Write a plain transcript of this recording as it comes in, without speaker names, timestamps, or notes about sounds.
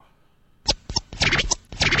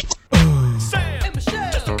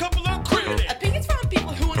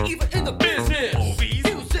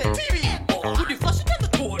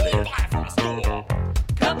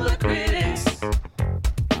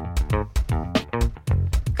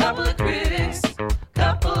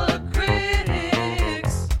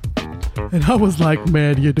And I was like,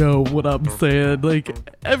 man, you know what I'm saying? Like,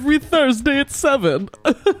 every Thursday at 7.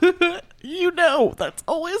 You know, that's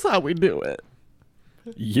always how we do it.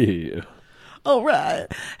 Yeah. All right.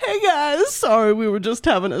 Hey, guys. Sorry, we were just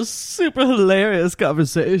having a super hilarious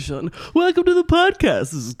conversation. Welcome to the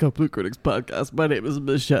podcast. This is Complete Critics Podcast. My name is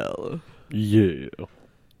Michelle. Yeah.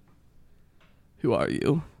 Who are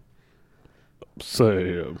you?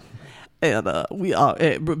 Sam. And we are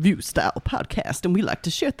a review-style podcast, and we like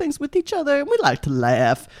to share things with each other, and we like to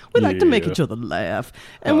laugh. We like to make each other laugh.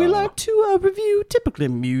 And we like to review, typically,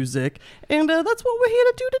 music. And that's what we're here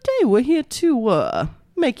to do today. We're here to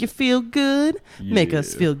make you feel good, make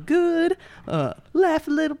us feel good, laugh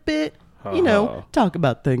a little bit, you know, talk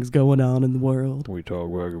about things going on in the world. We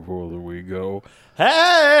talk back and forth and we go,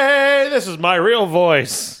 hey, this is my real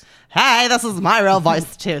voice. Hey, this is my real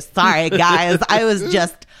voice, too. Sorry, guys. I was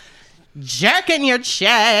just jerking your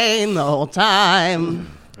chain the whole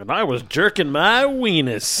time. And I was jerking my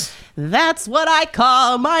weenus. That's what I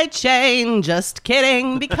call my chain. Just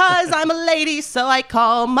kidding, because I'm a lady, so I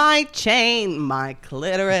call my chain my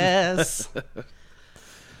clitoris.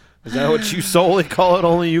 Is that what you solely call it?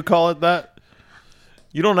 Only you call it that?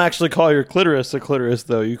 You don't actually call your clitoris a clitoris,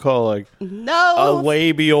 though. You call, like, no, a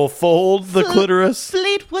labial fold the clitoris?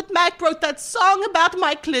 Fleetwood Mac wrote that song about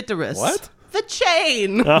my clitoris. What? The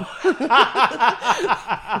chain.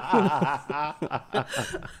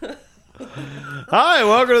 Hi,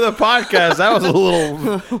 welcome to the podcast. That was a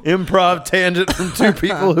little improv tangent from two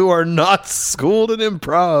people who are not schooled in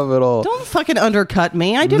improv at all. Don't fucking undercut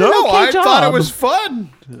me. I did an No, okay I job. thought it was fun.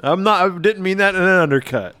 I didn't mean that in an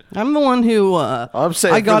undercut. I'm the one who I'm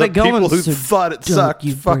saying I got for it the going. people who So thought it don't sucked.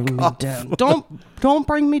 you Fuck bring off. me down. Don't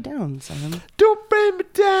bring me down, Sam. Don't bring me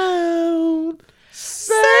down,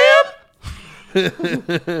 Sam.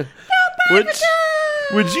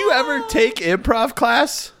 Would you ever take improv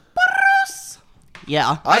class? Yeah,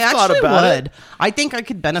 I've I thought actually about would. it. I think I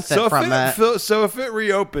could benefit So from it. So if it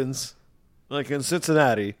reopens, like in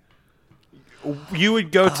Cincinnati, you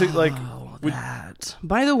would go to like.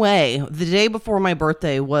 By the way, the day before my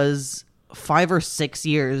birthday was 5 or 6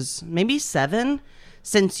 years, maybe 7,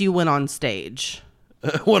 since you went on stage.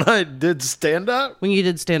 When I did stand up, When you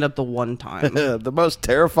did stand up the one time. the most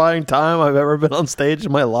terrifying time I've ever been on stage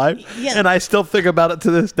in my life. Yeah. And I still think about it to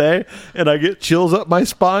this day. And I get chills up my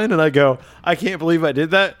spine. And I go, I can't believe I did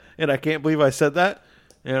that. And I can't believe I said that.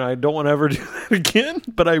 And I don't want to ever do that again.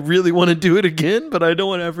 But I really want to do it again. But I don't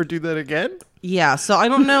want to ever do that again. Yeah, so I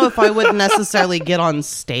don't know if I would necessarily get on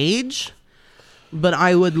stage, but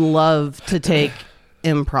I would love to take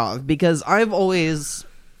improv because I've always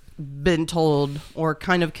been told or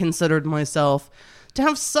kind of considered myself to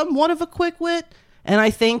have somewhat of a quick wit, and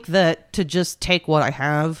I think that to just take what I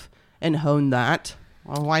have and hone that,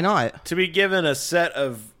 well, why not? To be given a set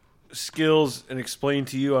of skills and explained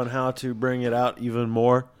to you on how to bring it out even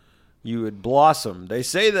more, you would blossom. They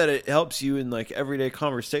say that it helps you in like everyday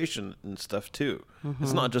conversation and stuff too. Mm-hmm.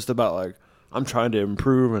 It's not just about like, I'm trying to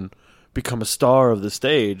improve and become a star of the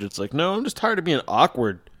stage. It's like, no, I'm just tired of being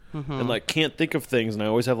awkward. Mm-hmm. And like can't think of things, and I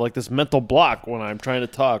always have like this mental block when I'm trying to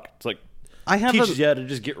talk. It's like teaches you how to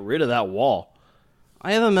just get rid of that wall.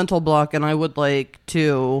 I have a mental block, and I would like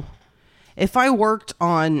to, if I worked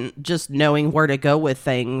on just knowing where to go with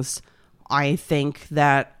things, I think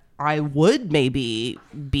that I would maybe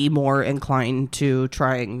be more inclined to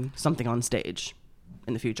trying something on stage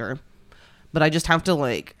in the future. But I just have to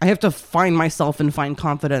I have to find myself and find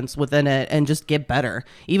confidence within it and just get better.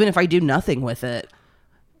 Even if I do nothing with it,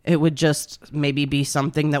 it would just maybe be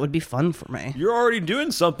something that would be fun for me. You're already doing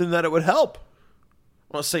something that it would help.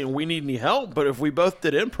 I'm not saying we need any help, but if we both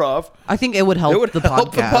did improv, I think it would help the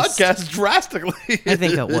help the podcast. podcast drastically. I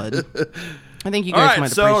think it would. I think you All guys right,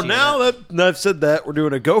 might so appreciate now it. that I've said that, we're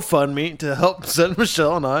doing a GoFundMe to help send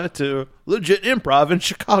Michelle and I to legit improv in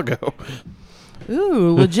Chicago.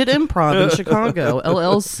 Ooh, legit improv in Chicago,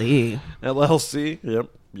 LLC. LLC.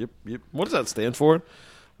 Yep. What does that stand for?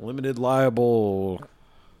 Limited liable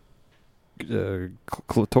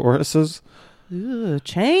clitorises. Ooh,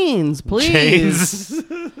 chains, please. Chains.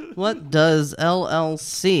 What does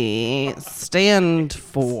LLC stand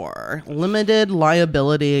for? Limited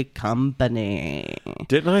Liability Company.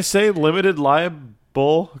 Didn't I say limited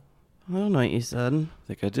liable? I don't know what you said. I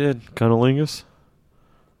think I did. Cunnilingus.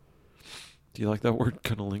 Do you like that word,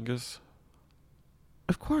 cunnilingus?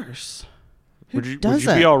 Of course. Would you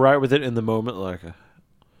be all right with it in the moment? Like,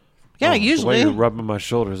 yeah, the usually. way you're rubbing my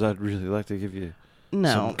shoulders, I'd really like to give you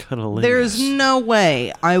some cunnilingus. There's no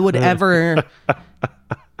way I would ever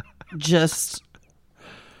just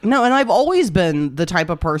No, and I've always been the type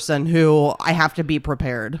of person who I have to be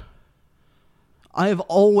prepared. I've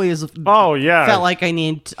always Oh yeah. felt like I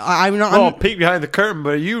need. I'm not. Well, peek behind the curtain,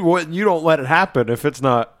 but you don't let it happen if it's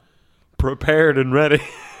not prepared and ready.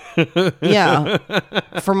 Yeah,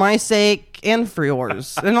 for my sake and for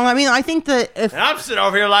yours. And I mean, I think that if I'm sitting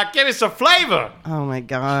over here like, give me some flavor. oh my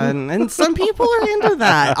god, and some people are into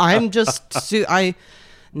that. I'm just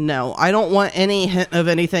no, I don't want any hint of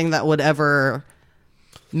anything that would ever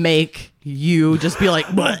make you just be like,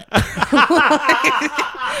 what?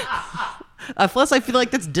 Plus, I feel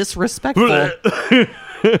like that's disrespectful.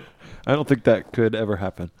 I don't think that could ever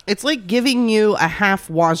happen. It's like giving you a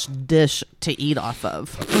half-washed dish to eat off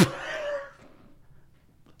of.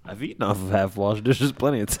 I've eaten off of half-washed dishes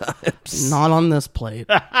plenty of times. Not on this plate.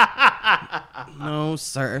 No,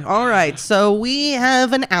 sir. All right, so we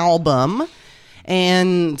have an album,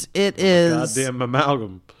 and it is Goddamn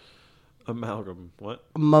amalgam. What?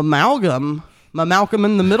 Mamalgam. Mamalgam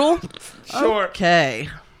in the middle? Sure. Okay.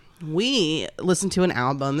 We listened to an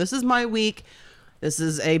album. This is my week. This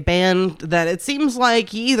is a band that it seems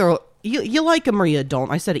like you like them or you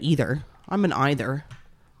don't. I said either. I'm an either.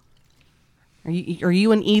 Are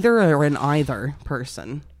you an either or an either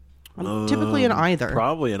person? I'm typically an either.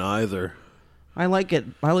 Probably an either. I like it.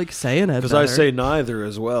 I like saying it Because I better. say neither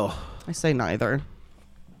as well. I say neither.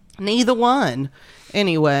 Neither one.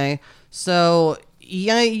 Anyway, so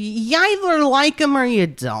you either like them or you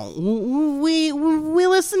don't. We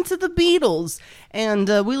listen to the Beatles, and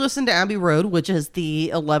we listened to Abbey Road, which is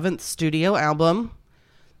the 11th studio album.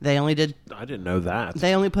 I didn't know that.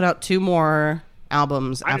 They only put out 2 more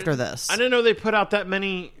albums after this. I didn't know they put out that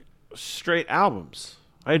many straight albums.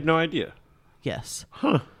 I had no idea. Yes.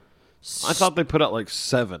 I thought they put out like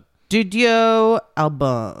 7. Studio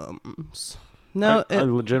albums. No, I it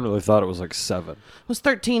legitimately thought it was like 7. was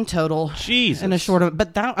 13 total. Jesus. In a short,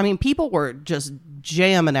 but that, I mean, people were just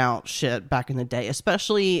jamming out shit back in the day,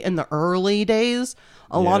 especially in the early days.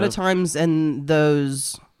 A lot of times in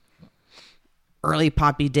those early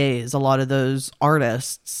poppy days, a lot of those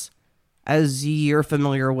artists, as you're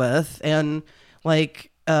familiar with, and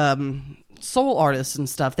like soul artists and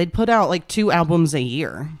stuff, they'd put out like 2 albums a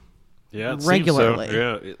year. Yeah, it regularly. Seems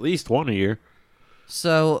so. Yeah, at least one a year.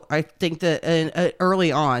 So I think that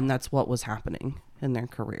early on, that's what was happening in their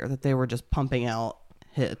career, that they were just pumping out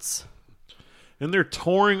hits. And they're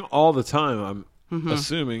touring all the time, I'm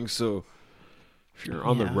assuming. So if you're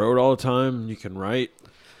on the road all the time, you can write.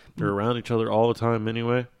 They're around each other all the time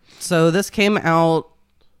anyway. So this came out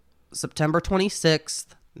September 26th,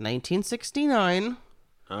 1969.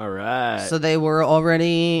 All right. So they were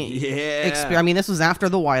already... Yeah. I mean, this was after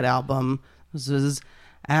the White Album. This was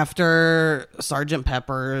after Sgt.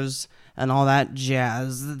 Pepper's and all that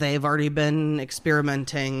jazz. They've already been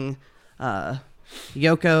experimenting.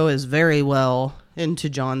 Yoko is very well into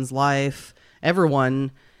John's life.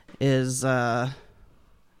 Everyone is, they're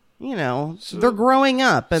growing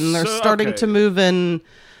up and they're starting to move in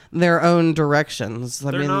their own directions.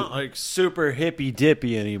 They're not like super hippy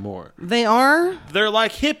dippy anymore. They are. They're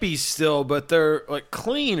like hippies still, but they're like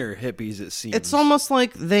cleaner hippies, it seems. It's almost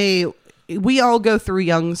like we all go through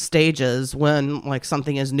young stages when like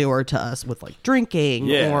something is newer to us with like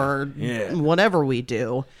drinking or whatever we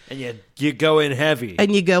do. And you go in heavy.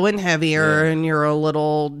 And you go in heavier and you're a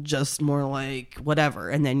little just more like whatever.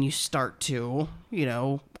 And then you start to,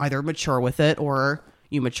 either mature with it or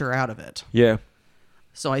you mature out of it. Yeah.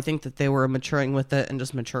 So I think that they were maturing with it and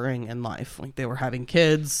just maturing in life. Like they were having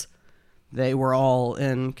kids. They were all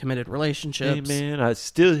in committed relationships. Hey man, I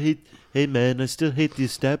still hate the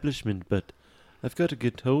establishment, but I've got to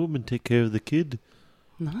get home and take care of the kid.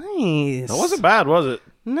 Nice. That wasn't bad, was it?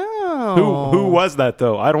 No. Who was that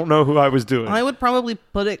though? I don't know who I was doing. I would probably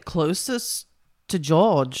put it closest to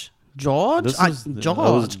George. George?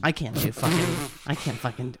 George. I can't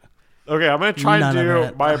fucking do. Okay, I'm going to try and None of do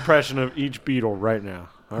it. my impression of each Beatle right now.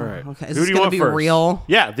 All right. Okay. Is Who this do you gonna want be first? real?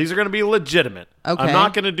 Yeah, these are going to be legitimate. Okay. I'm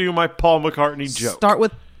not going to do my Paul McCartney joke. Start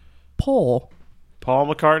with Paul. Paul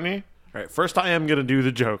McCartney? All right, first I am going to do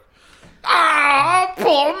the joke. Ah,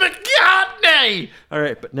 Paul McCartney! All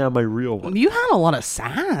right, but now my real one. You had a lot of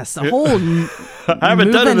sass. The whole I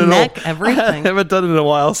haven't done it in neck, everything. I haven't done it in a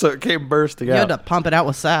while, so it came bursting You out. had to pump it out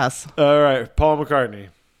with sass. All right, Paul McCartney.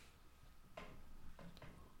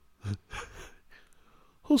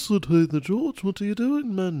 I said, hey there, George, what are you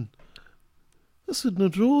doing, man? I said, no,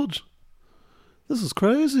 George, this is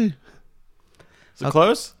crazy. Is it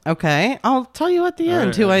close? Okay. I'll tell you at the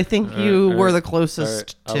end who I think you were the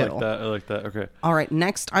closest I to. like that. Okay. All right.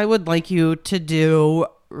 Next, I would like you to do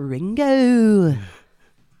Ringo.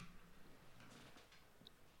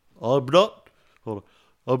 I'm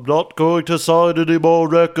I'm not going to sign any more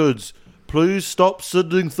records. Please stop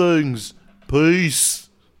sending things. Peace.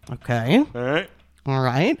 Okay. All right. All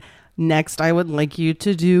right. Next, I would like you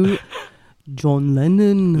to do John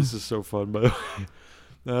Lennon. This is so fun, by the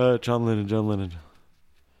way. John Lennon.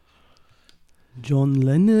 John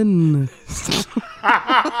Lennon.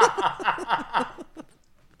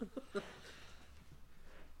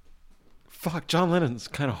 Fuck, John Lennon's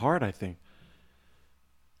kind of hard, I think.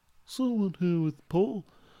 Someone here with Paul.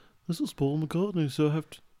 This is Paul McCartney, so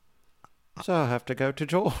I have to go to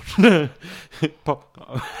George. Paul-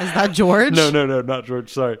 Is that George? No, not George.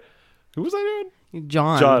 Sorry. Who was I doing?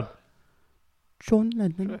 John. John. John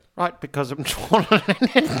Lennon. Right, because I'm John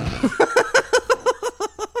Lennon.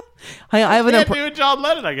 I have an Yeah, do John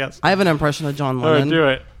Lennon, I guess. I have an impression of John All right, Lennon. do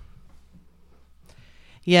it.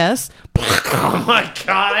 Yes. Oh my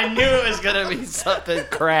god, I knew it was going to be something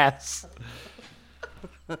crass.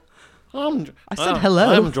 I said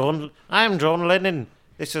hello. I'm John Lennon.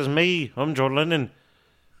 This is me. I'm John Lennon.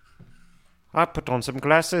 I put on some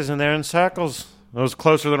glasses and they're in circles. That was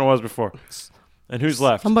closer than it was before. And who's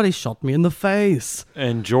left? Somebody shot me in the face.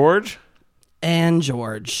 And George? And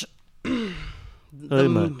George.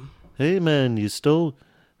 Hey man, you stole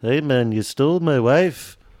my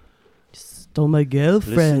wife. Stole my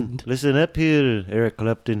girlfriend. Listen up here, Eric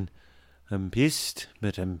Clapton. I'm pissed,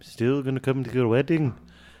 but I'm still gonna come to your wedding.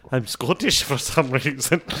 I'm Scottish for some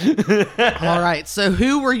reason. All right. So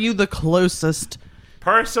who were you the closest?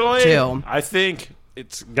 Personally, Two. I think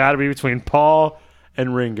it's got to be between Paul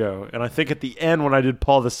and Ringo. And I think at the end, when I did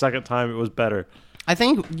Paul the second time, it was better. I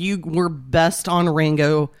think you were best on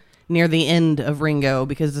Ringo near the end of Ringo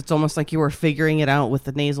because it's almost like you were figuring it out with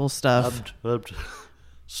the nasal stuff.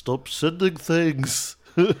 Stop sending things.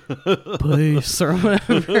 Peace or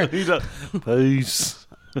whatever. Peace.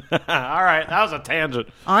 All right, that was a tangent.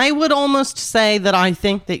 I would almost say that I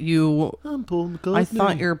think that you. I'm Paul McCartney. I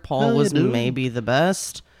thought your Paul How was you doing? maybe the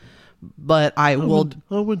best, but I will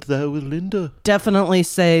I went there with Linda. definitely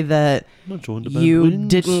say that I joined the band you Wings.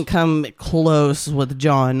 didn't come close with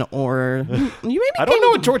John, or you maybe. I don't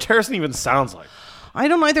know what George Harrison even sounds like. I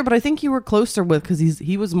don't either, but I think you were closer with because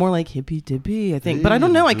he was more like hippy dippy. I think, but I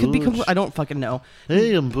don't know. I could be. George. I don't fucking know.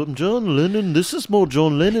 Hey, I'm John Lennon. This is more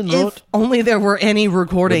John Lennon, If not. only there were any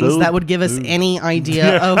recordings Hello? that would give us any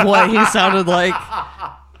idea of what he sounded like.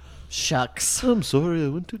 Shucks. I'm sorry, I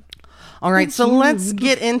went to. All right, so let's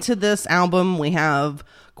get into this album. We have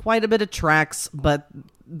quite a bit of tracks, but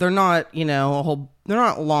they're not, they're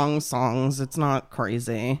not long songs. It's not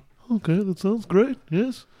crazy. Okay, that sounds great.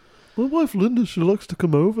 Yes, my wife Linda, she likes to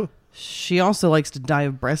come over. She also likes to die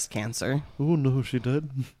of breast cancer. Oh no, she did.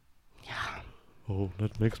 Yeah. Oh,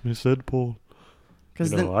 that makes me sad, Paul.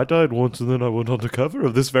 Because I died once, and then I went on the cover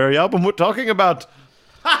of this very album we're talking about.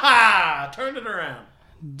 Ha ha! Turned it around.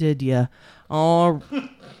 did ya? Oh,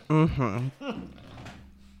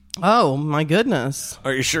 oh my goodness.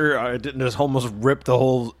 Are you sure I didn't just almost rip the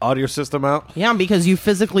whole audio system out? Yeah, because you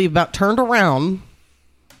physically about turned around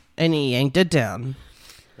and he yanked it down.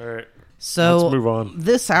 All right. So Let's move on.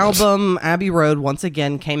 This album, Abbey Road, once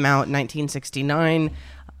again came out in 1969.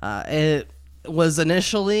 It was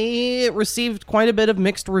initially it received quite a bit of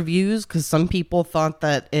mixed reviews because some people thought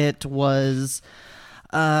that it was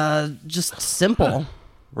just simple.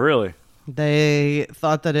 Really? They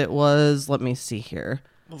thought that it was. Let me see here.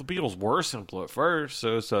 Well, the Beatles were simple at first,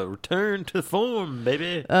 so it's a return to form,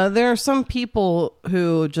 baby. There are some people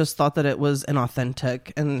who just thought that it was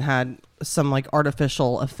inauthentic and had some like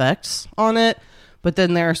artificial effects on it. But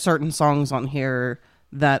then there are certain songs on here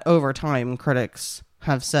that over time critics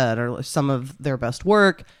have said are some of their best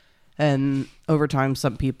work. And over time,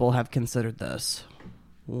 some people have considered this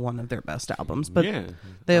one of their best albums. But Yeah,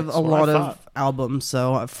 they have that's a what I lot thought. of albums.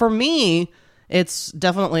 So for me, it's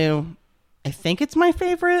definitely, I think it's my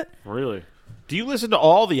favorite. Really? Do you listen to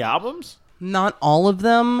all the albums? Not all of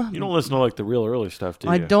them. You don't listen to like the real early stuff, do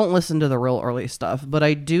you? I don't listen to the real early stuff, but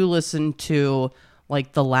I do listen to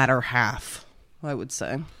like the latter half, I would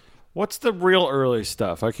say. What's the real early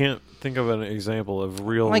stuff? I can't think of an example of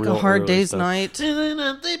real Like real A Hard early Day's stuff. Night.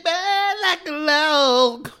 Like a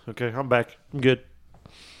log. Okay, I'm back. I'm good.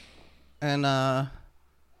 And oh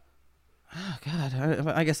god,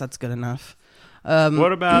 I guess that's good enough.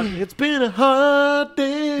 What about It's Been a Hard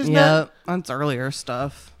Day's Night? Yeah, that's earlier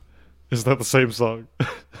stuff. Is that the same song?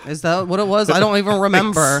 Is that what it was? I don't even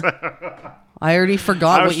remember. I already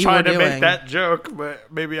forgot I what was you were trying to doing. make that joke,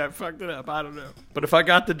 but maybe I fucked it up. I don't know. But if I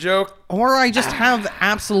got the joke, Or I just have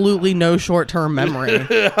absolutely no short-term memory.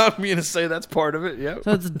 I'm going to say that's part of it. Yep.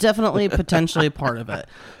 So it's definitely potentially part of it.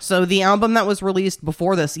 So the album that was released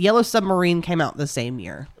before this, Yellow Submarine, came out the same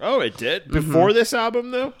year. Oh, it did? Before this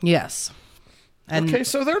album, though? Yes. And Okay,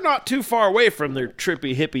 so they're not too far away from their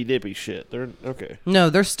trippy, hippy-dippy shit. They're okay.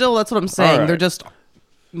 no, they're still, that's what I'm saying. All They're right.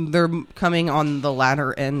 they're coming on the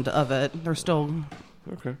latter end of it. They're still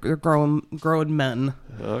Okay. they're grown men.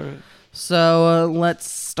 All right. So let's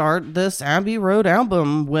start this Abbey Road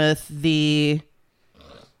album with the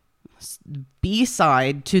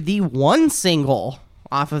B-side to the one single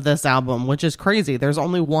off of this album, which is crazy. There's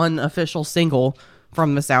only one official single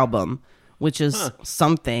from this album, which is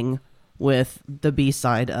Something, with the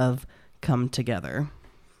B-side of Come Together.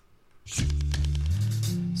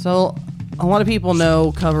 So a lot of people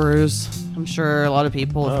know covers. I'm sure a lot of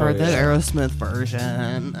people have heard the yeah. Aerosmith version.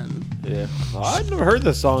 And Yeah. Well, I'd never heard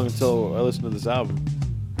this song until I listened to this album.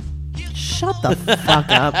 shut the fuck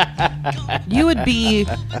up. You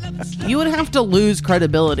would have to lose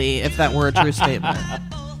credibility if that were a true statement.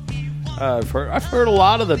 I've heard a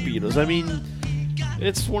lot of the Beatles. I mean,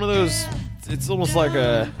 it's one of those. It's almost like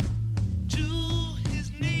a.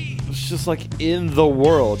 It's just like in the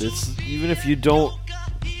world. It's even if you don't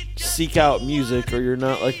seek out music or you're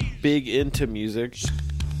not like big into music,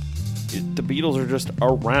 the Beatles are just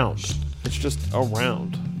around. It's just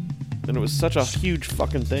around, and it was such a huge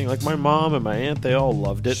fucking thing. Like my mom and my aunt, they all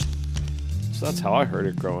loved it. So that's how I heard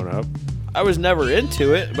it growing up. I was never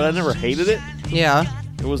into it, but I never hated it. Yeah.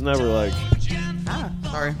 It was never like.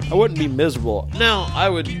 Sorry. I wouldn't be miserable. Now, I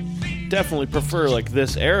would definitely prefer like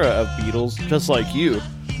this era of Beatles, just like you.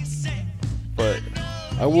 But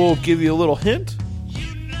I will give you a little hint.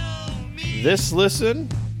 This listen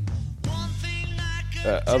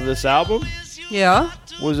of this album Yeah.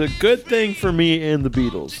 was a good thing for me and the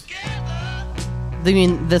Beatles. You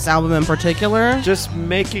mean this album in particular? Just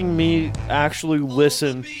making me actually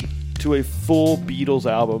listen to a full Beatles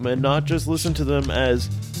album and not just listen to them as,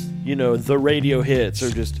 you know, the radio hits or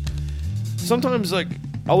just... Sometimes, like,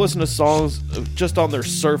 I'll listen to songs just on their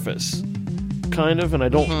surface, kind of, and I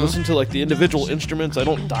don't listen to, like, the individual instruments. I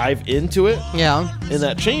don't dive into it. Yeah. And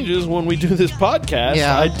that changes when we do this podcast.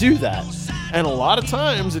 Yeah. I do that. And a lot of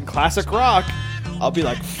times in classic rock, I'll be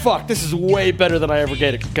like, fuck, this is way better than I ever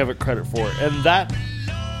give it credit for. And that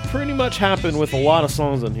pretty much happened with a lot of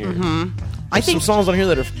songs on here. I There's think some songs on here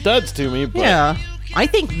that are duds to me, but Yeah. I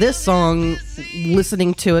think this song,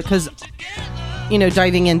 listening to it, because, you know,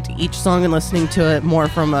 diving into each song and listening to it more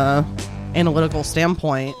from a analytical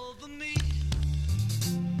standpoint,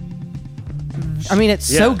 I mean, it's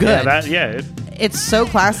so good. It's so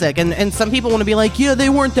classic. And some people want to be like, yeah, they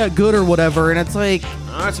weren't that good or whatever. And it's like,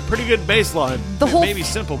 it's a pretty good bass line. The whole- It may be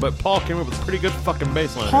simple, but Paul came up with a pretty good fucking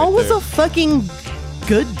bass line. Paul right was there. a fucking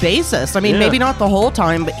good bassist. I mean, Yeah. maybe not the whole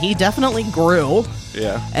time, but he definitely grew.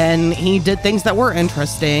 Yeah. And he did things that were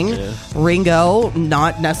interesting. Yeah. Ringo,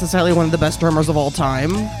 not necessarily one of the best drummers of all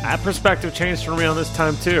time, That perspective changed for me on this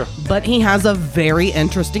time too. but he has a very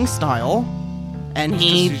interesting style. And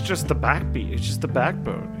He's just the backbeat. He's just the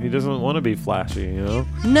backbone. He doesn't want to be flashy, you know?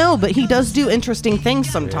 no, but he does do interesting things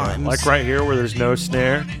sometimes. Like right here where there's no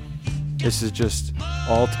snare. This is just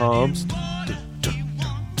all toms.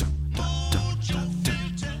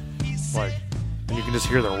 Like, and you can just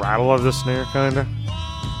hear the rattle of the snare, kind of.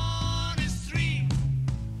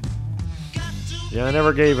 Yeah, I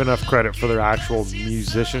never gave enough credit for their actual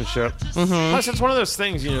musicianship. Plus, it's one of those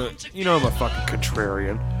things, you know, I'm a fucking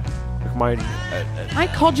contrarian. Like I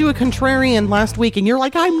called you a contrarian last week, and you're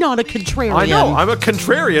like, I'm not a contrarian. I know, I'm a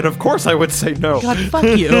contrarian. Of course, I would say no. God, fuck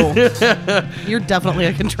you. You're definitely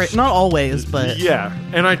a contrarian. Not always, but Yeah,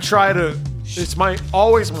 and I try to. It's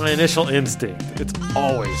always my initial instinct. It's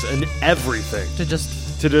always and everything to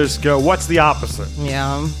just, to just go, what's the opposite?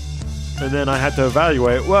 yeah. And then I had to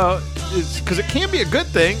evaluate. Well, it's because it can be a good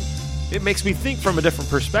thing. It makes me think from a different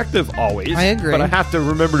perspective always. I agree. But I have to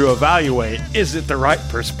remember to evaluate: is it the right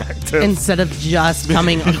perspective? Instead of just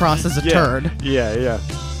coming across as a turd. Yeah.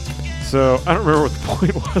 So I don't remember what the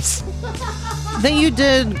point was. That you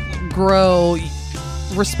did grow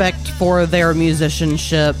respect for their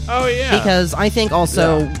musicianship. Oh yeah. Because I think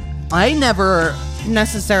also, I never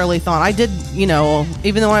necessarily thought, I did, you know,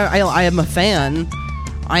 even though I am a fan,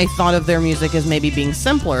 I thought of their music as maybe being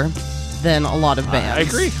simpler than a lot of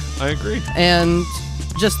bands. I agree. And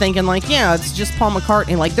just thinking like, yeah, it's just Paul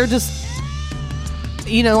McCartney. Like, they're just,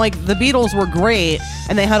 you know, like the Beatles were great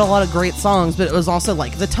and they had a lot of great songs, but it was also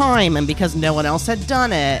like the time and because no one else had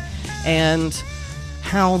done it and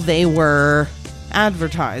how they were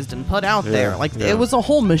advertised and put out there. Like, yeah. it was a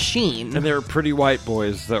whole machine. And they were pretty white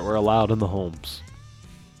boys that were allowed in the homes.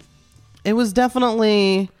 It was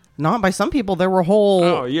definitely not by some people. There were whole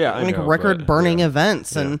I know, record burning but,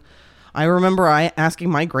 events, and I remember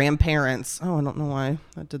asking my grandparents. Oh, I don't know why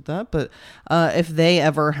I did that, but if they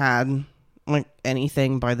ever had like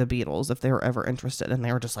anything by the Beatles, if they were ever interested, and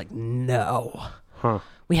they were just like, no. Huh.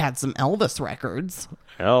 We had some Elvis records,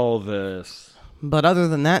 Elvis. but other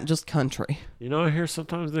than that, just country. You know, I hear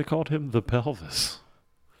sometimes they called him the pelvis.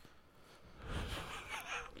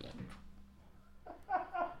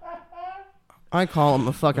 I call him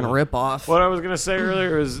a fucking ripoff. What I was gonna say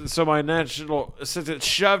earlier is, so my natural, since it's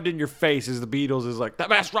shoved in your face, is the Beatles is like the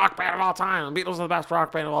best rock band of all time. The Beatles are the best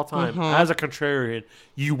rock band of all time. As a contrarian,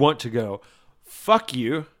 you want to go, fuck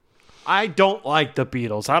you. I don't like the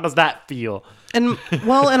Beatles. How does that feel? And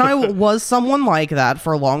I was someone like that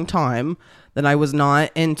for a long time. That I was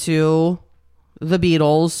not into the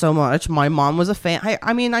Beatles so much. My mom was a fan.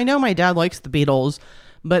 I mean, I know my dad likes the Beatles,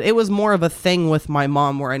 but it was more of a thing with my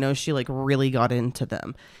mom where I know she like really got into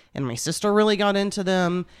them. And my sister really got into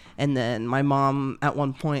them. And then my mom at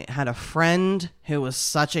one point had a friend who was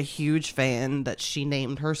such a huge fan that she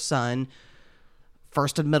named her son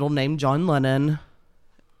first and middle name John Lennon.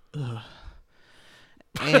 Ugh.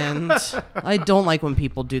 And I don't like when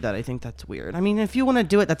people do that. I think that's weird. I mean, if you want to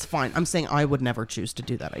do it, that's fine. I'm saying I would never choose to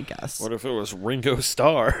do that, I guess. What if it was Ringo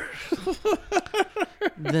Starr?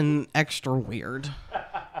 Then extra weird.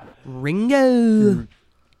 Ringo.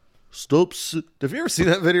 Stop. Have you ever seen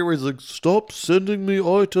that video where he's like, stop sending me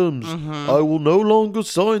items. I will no longer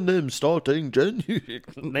sign them starting January.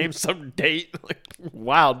 Name some date. Like,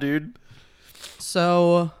 wow, dude.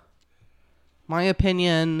 So, my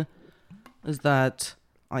opinion is that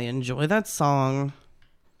I enjoy that song.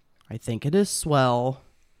 I think it is swell.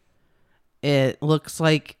 It looks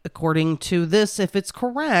like, according to this, if it's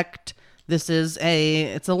correct, it's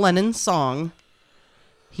a Lennon song.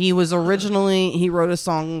 He wrote a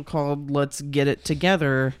song called Let's Get It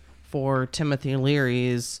Together for Timothy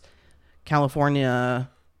Leary's California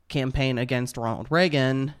campaign against Ronald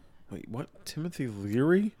Reagan. Wait, what? Timothy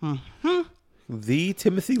Leary? Mm-hmm. The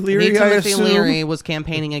Timothy Leary, Timothy Leary was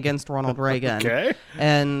campaigning against Ronald Reagan. Okay.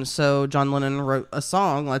 And so John Lennon wrote a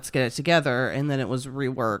song, Let's Get It Together, and then it was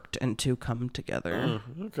reworked into Come Together.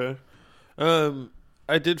 Okay.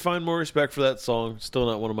 I did find more respect for that song. Still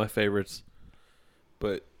not one of my favorites.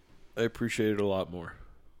 But I appreciate it a lot more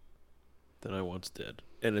than I once did.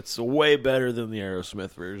 And it's way better than the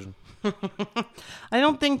Aerosmith version. I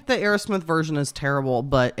don't think the Aerosmith version is terrible,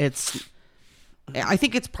 but I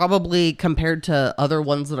think it's probably, compared to other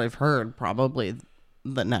ones that I've heard, probably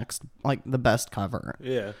the next, like, the best cover.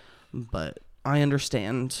 Yeah. But I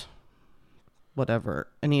understand whatever,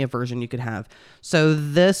 any version you could have. So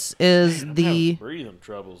this is the... breathing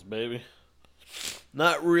troubles, baby.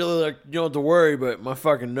 Not really, like, you don't have to worry, but my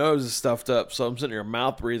fucking nose is stuffed up, so I'm sitting here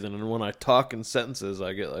mouth breathing, and when I talk in sentences,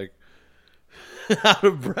 I get, like, out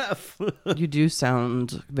of breath. You do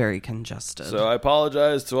sound very congested. So I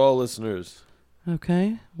apologize to all listeners.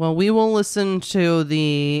 Okay. Well, we will listen to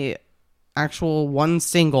the actual one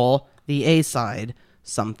single, the A-side,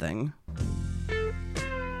 Something.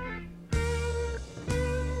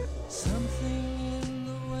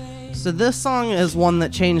 So this song is one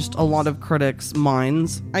that changed a lot of critics'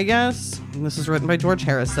 minds, I guess. This is written by George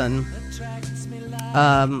Harrison.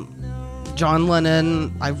 John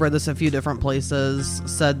Lennon, I've read this a few different places,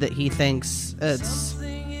 said that he thinks it's...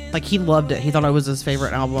 like, he loved it. He thought it was his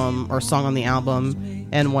favorite album or song on the album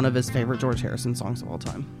and one of his favorite George Harrison songs of all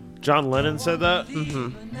time. John Lennon said that?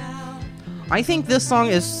 I think this song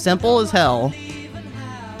is simple as hell,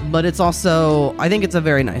 but it's also... I think it's a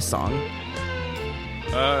very nice song.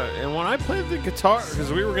 And when I played the guitar,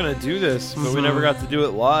 because we were going to do this, but we never got to do it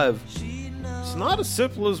live, it's not as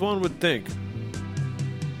simple as one would think.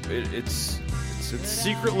 It's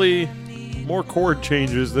secretly more chord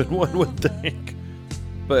changes than one would think.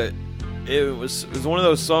 But it was one of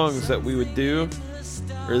those songs that we would do,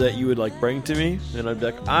 or that you would like bring to me, and I'd be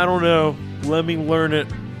like, I don't know, let me learn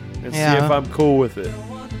it and see if I'm cool with it.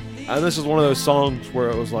 And this is one of those songs where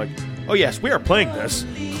it was like, oh yes, we are playing this.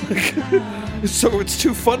 So it's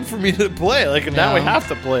too fun for me to play. Like, and now we have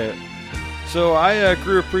to play it. So I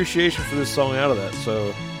grew appreciation for this song out of that.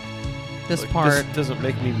 So this part this doesn't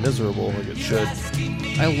make me miserable like it should.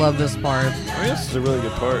 I love this part. I mean, this is a really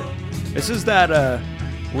good part. This is that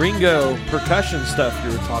Ringo percussion stuff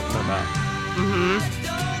you were talking about.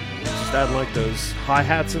 Just adding like those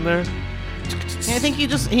hi-hats in there. I think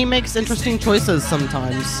he makes interesting choices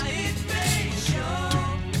sometimes.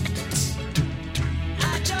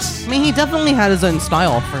 mean, he definitely had his own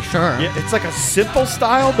style for sure. Yeah, it's like a simple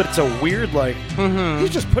style, but it's a weird, like, he's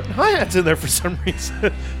just putting hi-hats in there for some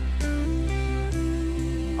reason.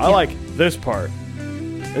 I like this part.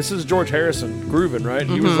 This is George Harrison grooving, right?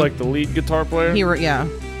 He was like the lead guitar player. Yeah.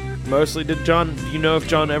 Mostly. Did John, do you know if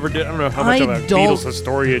John ever did? I don't know how much I of a don't- Beatles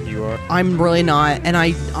historian you are. I'm really not, and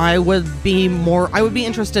I would be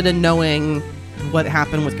interested in knowing what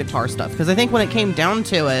happened with guitar stuff, because I think when it came down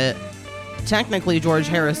to it, technically George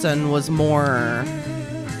Harrison was more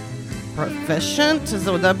proficient.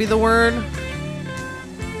 Would that be the word?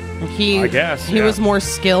 I guess, he yeah. was more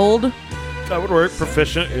skilled. That would work.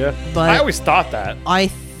 Proficient, yeah. But- I always thought that. I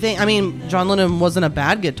mean, John Lennon wasn't a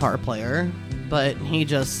bad guitar player, but he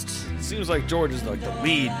just. It seems like George is like the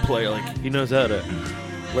lead player. Like, he knows how to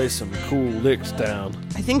lay some cool licks down.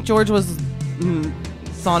 I think George was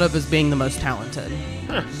thought of as being the most talented,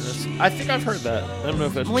 Huh. I think I've heard that. I don't know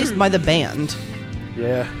if that's at least true. by the band.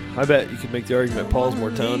 Yeah, I bet you could make the argument Paul's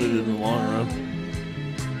more talented in the long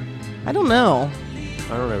run. I don't know.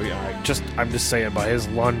 I don't know. I'm just saying by his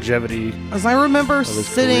longevity. As I remember his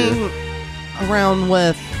sitting around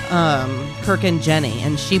with Kirk and Jenny,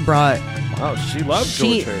 and she brought. Wow, she loved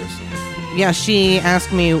She- George Harrison. Yeah, she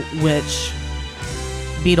asked me which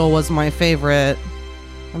Beatle was my favorite.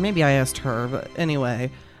 Or maybe I asked her, but anyway,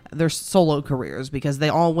 their solo careers, because they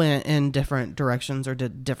all went in different directions or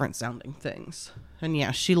did different sounding things. And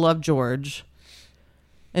yeah, she loved George.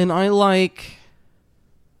 And I like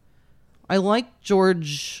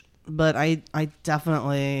George, but I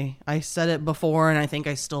definitely, I said it before, and I think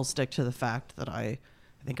I still stick to the fact that I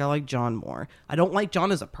think I like John more. I don't like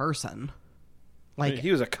John as a person. Like,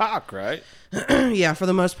 He was a cock, right? yeah, for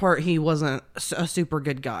the most part, he wasn't a super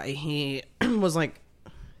good guy. He was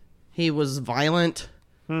he was violent.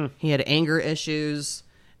 He had anger issues.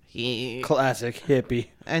 Classic hippie.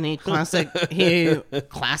 And he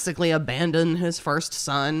classically abandoned his first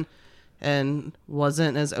son and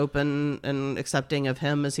wasn't as open and accepting of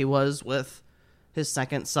him as he was with his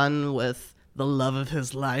second son, with the love of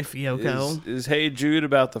his life, Yoko. Is Hey Jude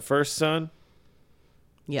about the first son?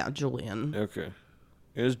 Yeah, Julian. Okay.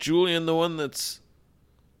 Is Julian the one that's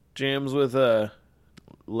jams with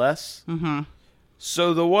Les? Mm-hmm.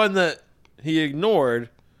 So the one that he ignored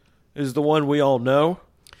is the one we all know?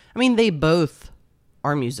 I mean, they both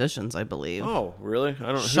are musicians, I believe. Oh, really? I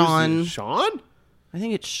don't know. Sean. Sean? I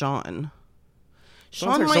think it's Sean.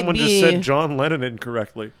 Sounds Sean like might someone be. just said John Lennon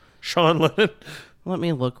incorrectly. Sean Lennon? Let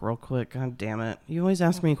me look real quick. God damn it. You always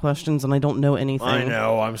ask me questions and I don't know anything. I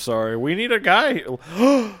know. I'm sorry. We need a guy.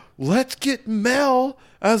 Let's get Mel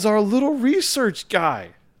as our little research guy.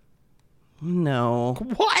 No.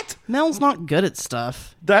 What? Mel's not good at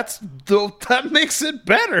stuff. That makes it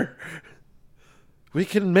better. We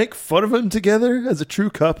can make fun of him together as a true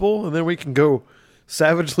couple, and then we can go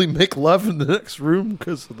savagely make love in the next room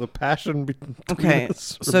because of the passion between Okay.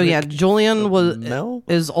 us. So yeah, Julian Mel?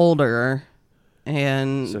 is older,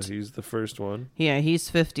 and So he's the first one. yeah, he's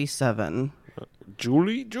 57.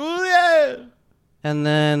 Julia! And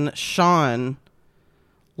then Sean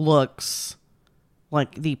looks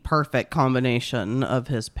like the perfect combination of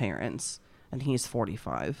his parents, and he's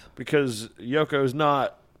 45. Because Yoko's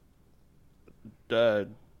not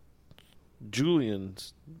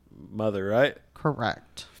Julian's mother, right?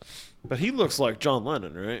 Correct. But he looks like John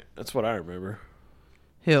Lennon, right? That's what I remember.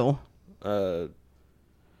 Who?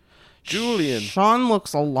 Julian. Sean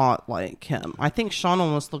looks a lot like him. I think Sean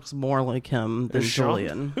almost looks more like him than Is Sean-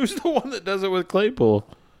 Julian. Who's the one that does it with Claypool?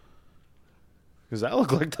 Because that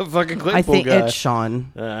looked like the fucking Claypool I think guy. it's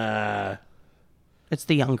Sean. It's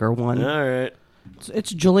the younger one. All right. It's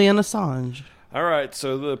Julian Assange. All right,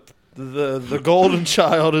 so the golden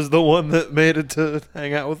child is the one that made it to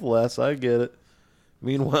hang out with Les. I get it.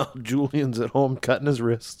 Meanwhile, Julian's at home cutting his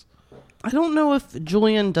wrists. I don't know if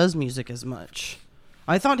Julian does music as much.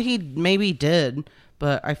 I thought he maybe did,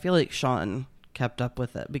 but I feel like Sean kept up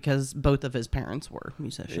with it because both of his parents were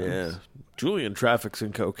musicians. Yeah. Julian traffics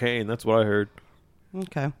in cocaine. That's what I heard.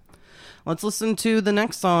 Okay. Let's listen to the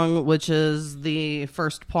next song, which is the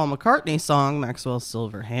first Paul McCartney song, Maxwell's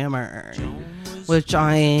Silver Hammer, which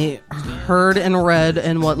I heard and read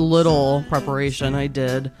in what little preparation I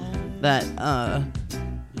did that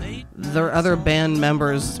their other band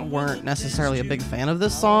members weren't necessarily a big fan of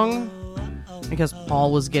this song because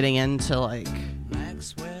Paul was getting into like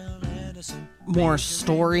more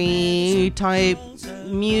story type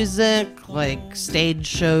music, like stage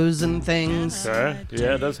shows and things. Okay.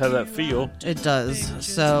 Yeah, it does have that feel. It does.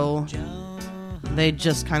 So they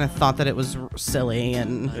just kind of thought that it was silly,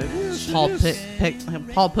 and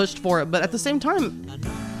Paul pushed for it. But at the same time,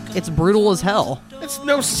 it's brutal as hell. It's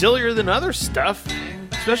no sillier than other stuff.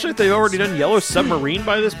 Especially if they've already done Yellow Submarine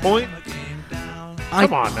by this point.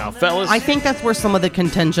 Come on now, fellas. I think that's where some of the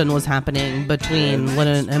contention was happening between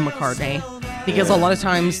Lennon and McCartney, because a lot of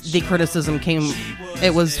times the criticism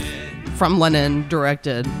it was from Lennon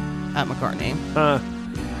directed at McCartney.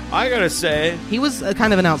 I gotta say, He was a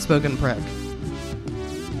kind of an outspoken prick.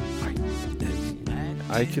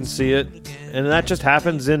 I can see it, and that just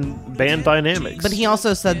happens in band dynamics. But he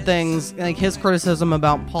also said things like his criticism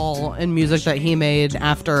about Paul and music that he made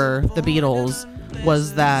after the Beatles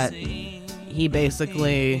was that he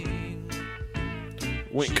basically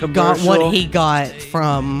went got commercial. what he got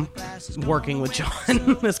from working with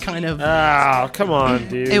John. This kind of Come on,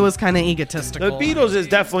 dude. it was kind of egotistical. The Beatles is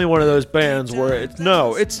definitely one of those bands where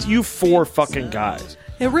it's you four fucking guys.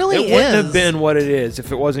 It really It is. wouldn't have been what it is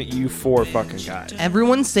if it wasn't you four fucking guys.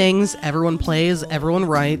 Everyone sings, everyone plays, everyone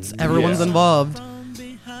writes, everyone's Yeah. involved.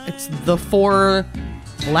 It's the four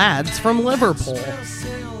lads from Liverpool.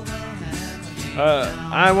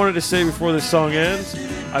 I wanted to say before this song ends,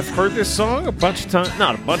 I've heard this song a bunch of times.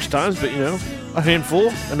 Not a bunch of times, but a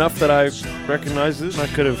handful. Enough that I recognized it and I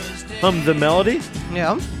could have hummed the melody.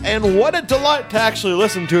 Yeah. And what a delight to actually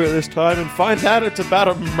listen to it this time and find out it's about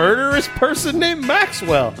a murderous person named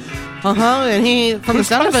Maxwell. And he, from the Who's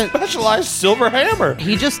sound got of a it, specialized silver hammer.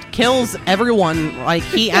 he just kills everyone. Like,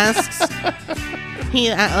 he asks...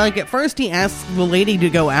 at first he asks the lady to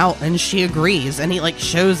go out, and she agrees, and he,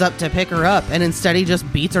 shows up to pick her up, and instead he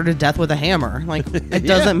just beats her to death with a hammer. It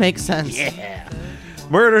doesn't make sense. Yeah.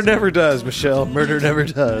 Murder never does, Michelle. Murder never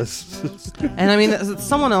does. And, I mean,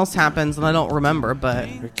 someone else happens, and I don't remember, but...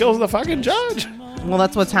 It kills the fucking judge. Well,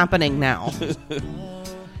 that's what's happening now.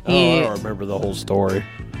 I don't remember the whole story.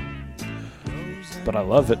 But I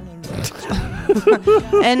love it.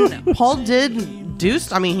 And Paul did do...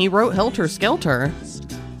 he wrote Helter Skelter.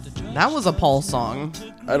 That was a Paul song.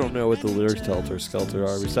 I don't know what the lyrics to Helter Skelter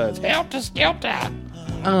are besides Helter Skelter.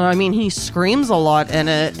 He screams a lot in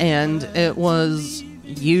it, and it was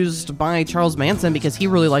used by Charles Manson because he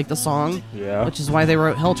really liked the song. Yeah. Which is why they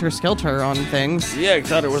wrote Helter Skelter on things. Yeah, I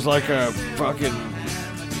thought it was like a fucking...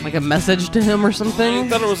 Like a message to him or I something.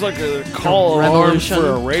 thought it was like a call alarm revolution. for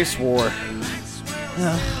a race war.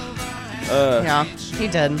 Yeah, he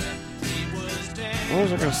did. What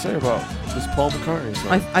was I going to say about this Paul McCartney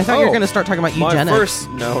song? I thought you were going to start talking about eugenics.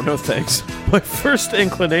 No thanks. My first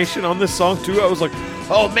inclination on this song too, I was like,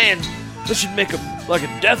 oh man, this should make a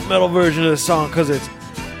death metal version of this song because it's.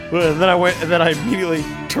 And then I immediately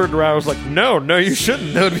turned around. I was like, no, you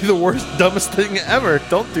shouldn't. That would be the worst, dumbest thing ever.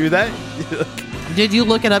 Don't do that. Did you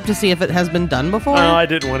look it up to see if it has been done before? No, I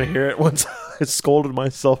didn't want to hear it once. I scolded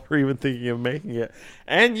myself for even thinking of making it.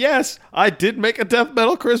 And yes, I did make a death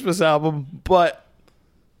metal Christmas album, but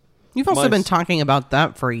You've also been talking about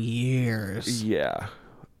that for years. yeah,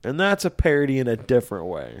 and that's a parody in a different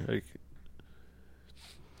way.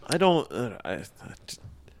 I don't.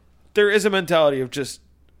 There is a mentality of just,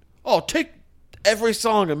 take every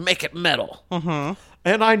song and make it metal. Mm-hmm.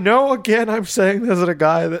 And I know, again, I'm saying this as a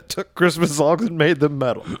guy that took Christmas songs and made them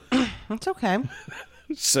metal. That's okay.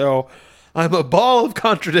 So I'm a ball of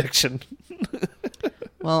contradiction.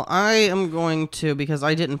 Well, I am going to, because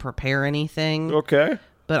I didn't prepare anything, Okay.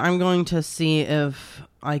 but I'm going to see if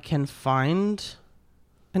I can find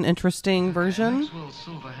an interesting version. Maxwell's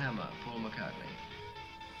Silver Hammer, Paul McCartney.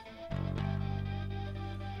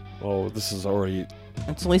 Oh, this is already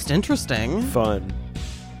It's at least interesting. fun.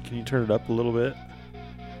 Can you turn it up a little bit?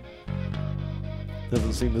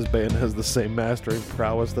 Doesn't seem this band has the same mastering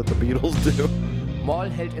prowess that the Beatles do. Moll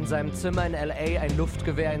hält in seinem Zimmer in L.A. ein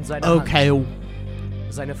Luftgewehr in seiner Okay, Hand.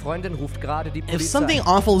 Seine Freundin ruft gerade die Polizei. if something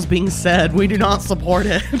awful is being said, we do not support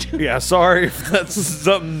it. Yeah, sorry if that's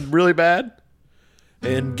something really bad.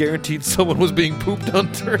 And guaranteed someone was being pooped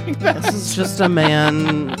on during that. This is just a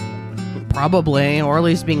man, probably, or at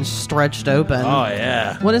least being stretched open. Oh,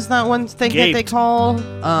 yeah. What is that one thing that they Gaped. call?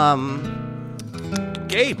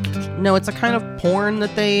 Gaped. No, it's a kind of porn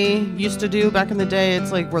that they used to do back in the day.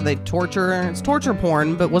 It's like where they torture. It's torture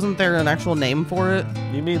porn, but wasn't there an actual name for it?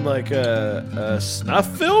 You mean like a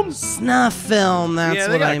snuff film? Snuff film. That's yeah,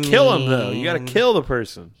 they what gotta I mean. kill him, though. You gotta kill the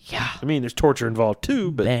person. Yeah. I mean, there's torture involved,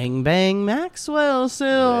 too, but... Bang bang, Maxwell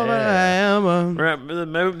Silver Hammer. Right, the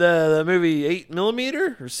movie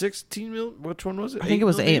 8mm or 16mm? Which one was it? I think it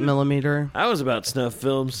was 8mm. That was about snuff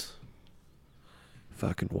films.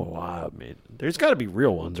 Fucking wild, man. There's got to be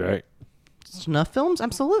real ones, right? Snuff films,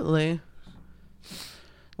 absolutely.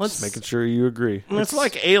 Let's Just making sure you agree. let's- It's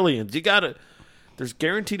like aliens. You gotta. There's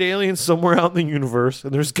guaranteed aliens somewhere out in the universe,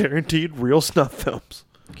 and there's guaranteed real snuff films.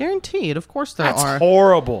 guaranteed. Of course there That's are.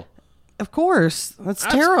 horrible. Of course, that's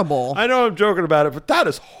terrible. I know I'm joking about it, but that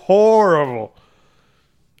is horrible.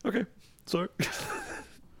 Okay, sorry.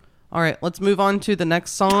 All right, let's move on to the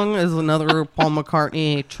next song. Is another Paul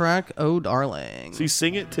McCartney track, "Oh Darling." Does he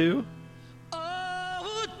sing it too?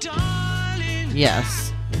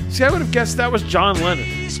 Yes, See, I would have guessed that was John Lennon.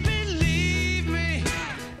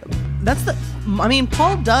 that's the. I mean,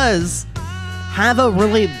 Paul does have a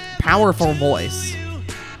really powerful voice.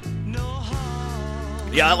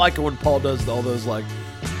 Yeah, I like it when Paul does all those like.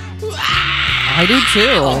 I do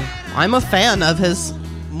too. I'm a fan of his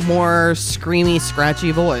more screamy,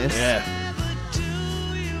 scratchy voice. Yeah.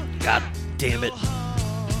 God damn it.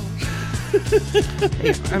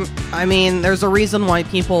 I mean, there's a reason why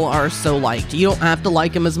people are so liked. You don't have to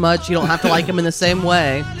like him as much. You don't have to like him in the same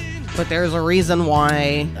way. But there's a reason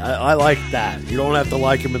why. I like that. You don't have to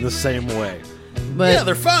like him in the same way. But Yeah,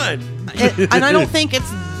 they're fine. and I don't think it's.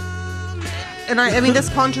 And I mean, this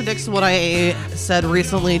contradicts what I said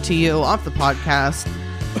recently to you off the podcast,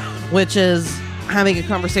 which is having a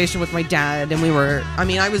conversation with my dad, and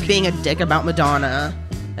I was being a dick about Madonna,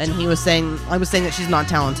 and I was saying that she's not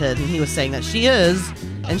talented, and he was saying that she is,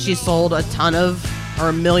 and she sold a ton of,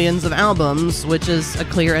 or millions of albums, which is a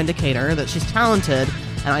clear indicator that she's talented.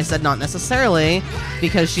 And I said not necessarily,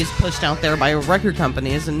 because she's pushed out there by record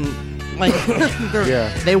companies, and like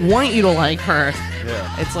they want you to like her.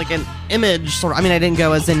 Yeah. It's like an image sort of. I mean, I didn't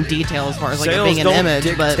go as in detail as far as like it Sales being an don't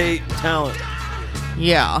image, but dictate talent.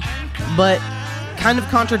 yeah. But kind of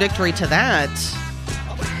contradictory to that,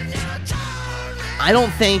 I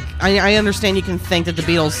don't think. I understand you can think that the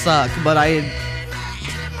Beatles suck, but I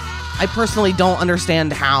personally don't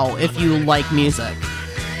understand how, if you like music,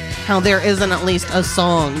 how there isn't at least a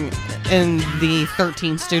song in the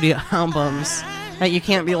 13 studio albums that you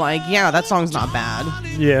can't be like, yeah, that song's not bad.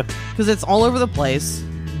 Yeah. Because it's all over the place.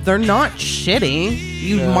 They're not shitty.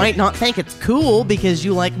 You might not think it's cool because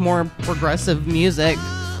you like more progressive music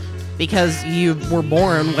because you were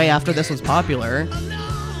born way after this was popular.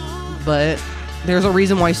 But there's a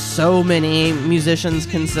reason why so many musicians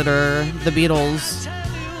consider the Beatles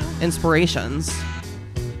inspirations.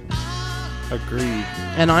 Agreed.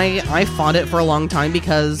 And I fought it for a long time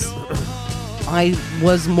because I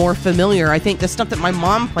was more familiar. I think the stuff that my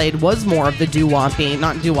mom played was more of the doo-woppy,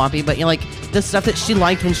 not doo-woppy, but like the stuff that she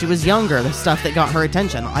liked when she was younger, the stuff that got her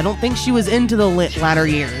attention. I don't think she was into the latter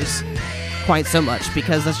years quite so much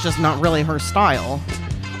because that's just not really her style.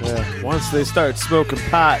 Yeah. Once they start smoking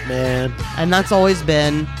pot, man. And that's always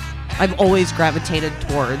been, I've always gravitated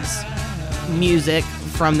towards music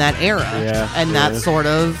from that era. Yeah, And that sort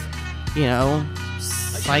of,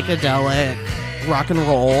 psychedelic rock and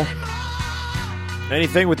roll.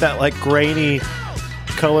 Anything with that like grainy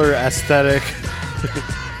color aesthetic.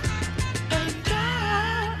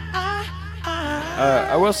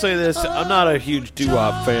 I will say this: I'm not a huge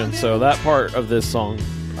doo-wop fan, so that part of this song,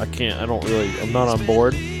 I'm not on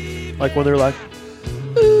board. Like when they're like,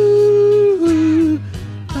 ooh,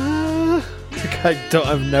 ah.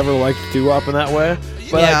 I've never liked doo-wop in that way,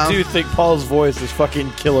 but Yeah. I do think Paul's voice is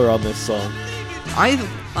fucking killer on this song.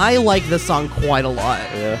 I like this song quite a lot.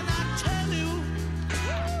 Yeah.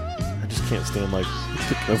 I just can't stand like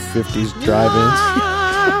the 50s drive-ins.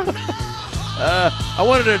 I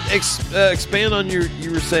wanted to expand on you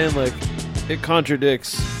were saying like it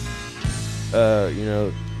contradicts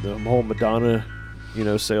the whole Madonna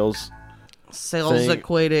sales thing.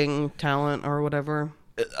 Equating talent or whatever.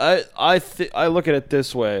 I look at it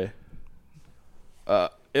this way.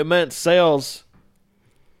 It meant sales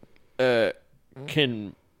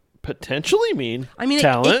can potentially mean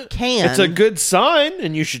talent. It can. It's a good sign,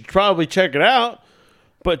 and you should probably check it out.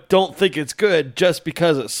 But don't think it's good just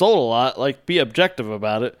because it sold a lot. Like, be objective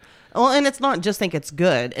about it. Well, and it's not just think it's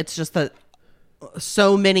good. It's just that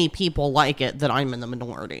so many people like it that I'm in the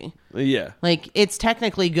minority. Yeah. Like, it's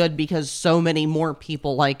technically good because so many more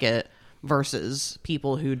people like it versus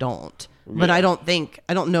people who don't. But I don't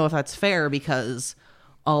know if that's fair because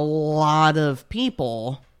a lot of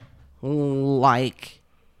people like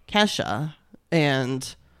Kesha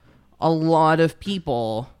and a lot of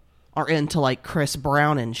people are into like Chris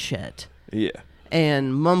Brown and shit Yeah.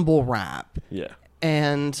 and mumble rap Yeah.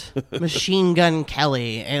 and Machine Gun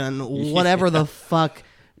Kelly and whatever the fuck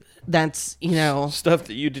that's, Stuff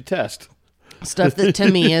that you detest. stuff that to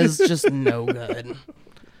me is just no good.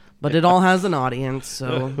 But it all has an audience,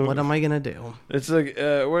 so what am I going to do? It's like,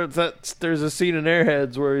 there's a scene in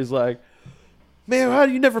Airheads where he's like, man, how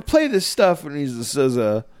do you never play this stuff? And he says,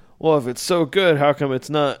 well, if it's so good, how come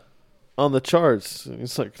it's not on the charts? And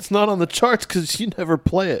it's like, it's not on the charts because you never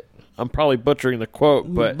play it. I'm probably butchering the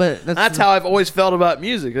quote, but that's how I've always felt about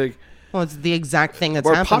music. Like, Well, it's the exact thing that's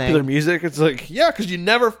Or happening. popular music, it's like, yeah, because you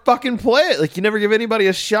never fucking play it. Like, you never give anybody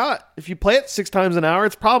a shot. If you play it 6 times an hour,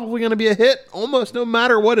 it's probably going to be a hit almost no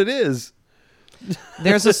matter what it is.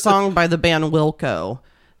 There's a song by the band Wilco,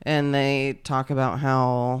 and they talk about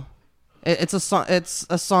how it's a song. It's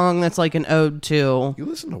a song that's like an ode to. You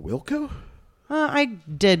listen to Wilco? I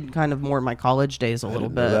did kind of more in my college days a little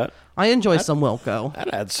didn't know bit. that. I enjoy some Wilco.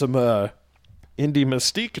 That adds some indie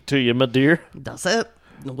mystique to you, my dear. Does it?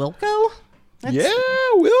 Wilco? Yeah,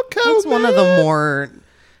 Wilco. That's one of the more.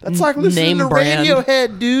 That's like listening to name brand.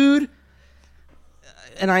 Radiohead, dude.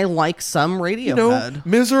 And I like some Radiohead. You know,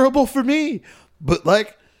 miserable for me, but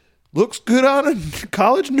like looks good on a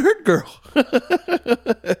college nerd girl.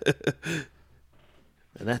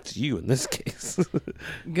 And that's you in this case.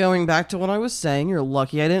 Going back to what I was saying, you're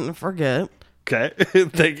lucky I didn't forget. Okay,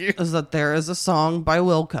 thank you. Is that there is a song by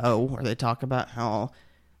Wilco where they talk about how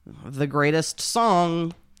the greatest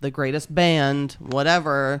song, the greatest band,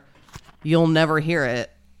 whatever, you'll never hear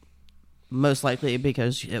it. Most likely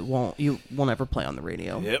because you won't ever play on the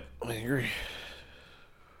radio. Yep, I agree.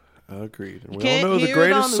 Agreed. And we all can't know the hear it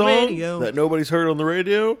greatest on the song radio. that nobody's heard on the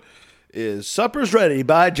radio is "Supper's Ready"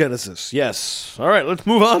 by Genesis. Yes. All right, let's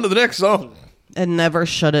move on to the next song. And never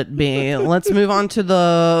should it be. Let's move on to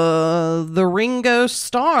the Ringo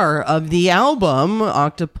Starr of the album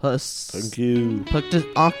Octopus. Thank you.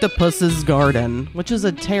 Octopus's Garden, which is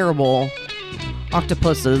a terrible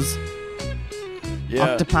octopuses.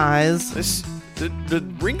 Yeah. Octopies.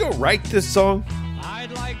 Did Ringo write this song?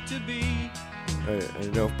 I'd like to be. I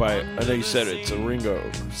know you said it's a Ringo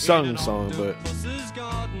sung song, but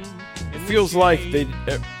it feels like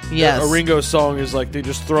Yes. a Ringo song is like they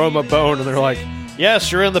just throw him a bone and they're like,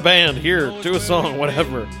 yes, you're in the band. Here, do a song,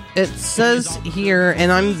 whatever. It says here,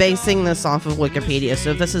 and I'm basing this off of Wikipedia, so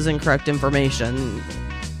if this is incorrect information,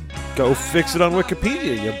 Go fix it on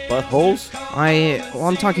Wikipedia, you buttholes.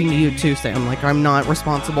 I'm talking to you too, Sam. Like, I'm not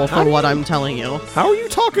responsible for what I'm telling you. How are you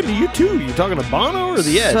talking to you two? You talking to Bono or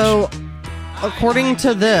The Edge? So, according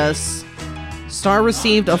to this, Starr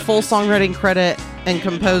received a full songwriting credit and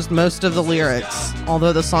composed most of the lyrics,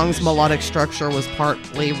 although the song's melodic structure was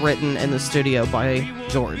partly written in the studio by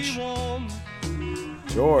George.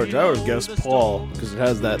 George, I would guess Paul, because it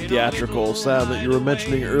has that theatrical sound that you were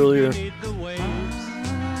mentioning earlier.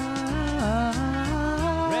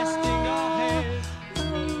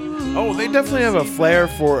 Oh, they definitely have a flair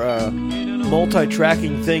for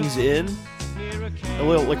multi-tracking things in.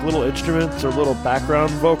 Little instruments or little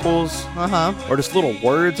background vocals. Or just little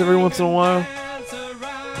words every once in a while.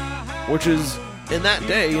 Which is, in that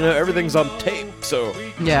day, everything's on tape. So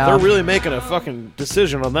Yeah. they're really making a fucking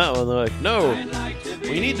decision on that one. They're like, no,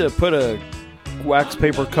 we need to put a wax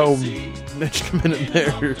paper comb instrument in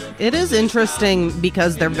there. It is interesting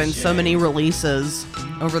because there have been so many releases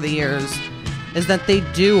over the years, is that they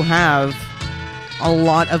do have a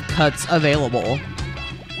lot of cuts available,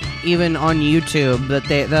 even on YouTube, that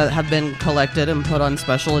have been collected and put on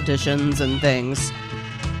special editions and things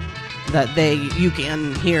that you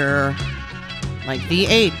can hear, like the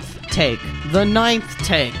 8th take, the 9th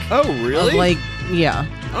take. Oh, really? Yeah.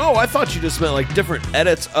 Oh, I thought you just meant like different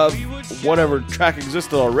edits of whatever track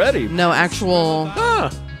existed already. No, actual. Ah.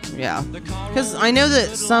 Yeah. Because I know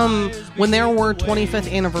that when there were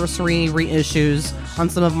 25th anniversary reissues on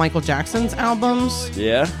some of Michael Jackson's albums,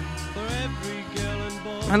 Yeah.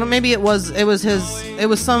 I don't know, maybe it was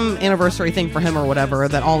some anniversary thing for him or whatever,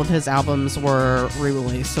 that all of his albums were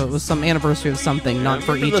re-released. So it was some anniversary of something, not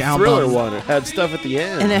for each the album. Thriller one, it had stuff at the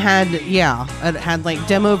end. And it had like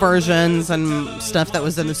demo versions and stuff that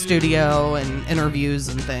was in the studio and interviews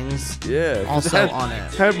and things. Yeah. 'cause Also on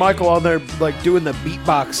it. Had Michael on there like doing the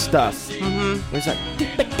beatbox stuff. Mm-hmm. He's like,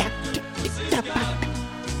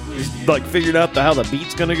 he's like figured out how the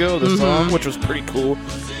beat's gonna go, the song, which was pretty cool.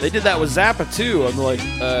 They did that with Zappa too on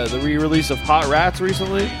the re-release of Hot Rats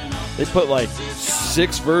recently. They put like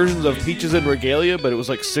 6 versions of Peaches and Regalia, but it was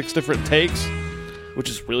like 6 different takes, which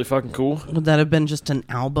is really fucking cool. Would that have been just an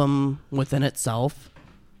album within itself?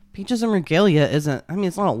 Peaches and Regalia isn't, I mean,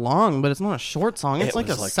 it's not long, but it's not a short song. It's like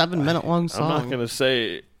a 7-minute long song. I'm not gonna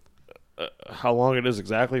say how long it is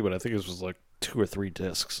exactly, but I think it was like 2 or 3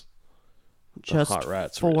 discs. Just Hot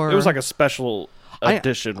Rats. for... It was like a special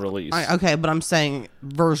edition release. Okay, but I'm saying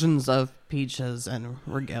versions of Peaches and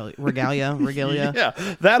Regalia. Yeah,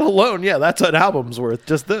 that alone, that's an album's worth,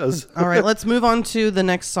 just this. All right, let's move on to the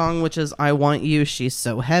next song, which is I Want You, She's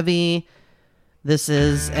So Heavy. This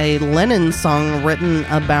is a Lennon song written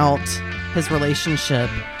about his relationship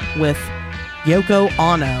with Yoko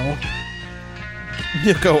Ono.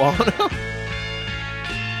 Yoko Ono?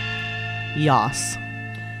 Yas.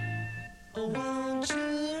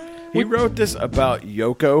 He wrote this about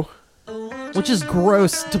Yoko. Which is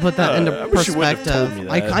gross to put that into I wish you wouldn't have perspective.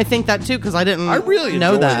 told me that. I think that too because I didn't I really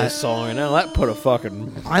know enjoy that. this song, and now that put a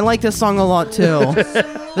fucking... I like this song a lot too.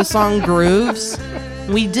 The song grooves.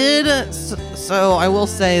 We did, so I will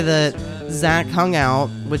say that Zach hung out,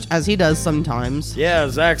 which as he does sometimes, Yeah,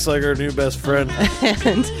 Zach's like our new best friend.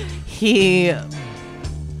 and he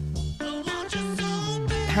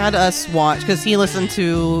had us watch because he listened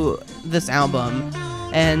to this album,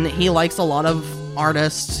 and he likes a lot of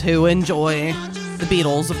artists who enjoy the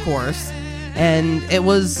Beatles, of course, and it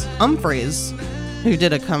was Humphreys who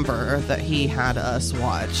did a cover that he had us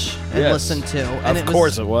watch and Yes. listen to, and Of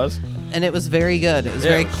course it was. and it was very good. It was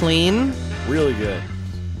Yeah, very it was- clean. Really good.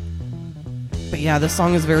 But yeah, this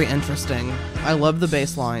song is very interesting. I love the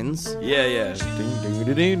bass lines. Yeah, yeah. Ding, ding,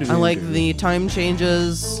 ding, ding, ding, I like ding. the time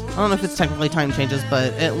changes. I don't know if it's technically time changes,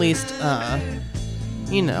 but at least,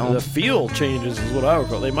 you know, The feel changes is what I would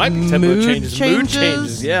call it. They might be tempo Mood changes. Mood changes?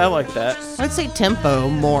 changes. Yeah, I like that. I'd say tempo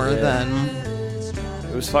more Yeah. than.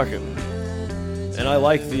 It was fucking... And I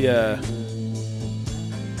like the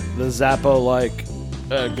Zappa, like,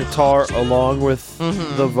 guitar along with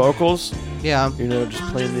the vocals. Yeah. You know, just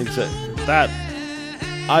playing the exact... That...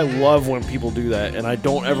 I love when people do that, and I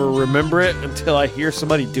don't ever remember it until I hear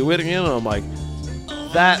somebody do it again, and I'm like,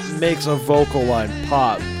 that makes a vocal line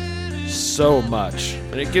pop so much.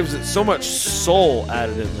 And it gives it so much soul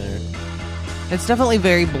added in there. It's definitely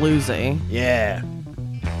very bluesy. Yeah.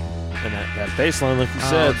 And that bass line, like you Oh,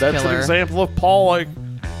 said, it's that's killer. an example of Paul, like,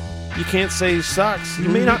 you can't say he sucks. He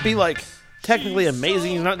may not be, like, technically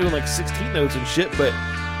amazing. He's not doing, like, 16 notes and shit, but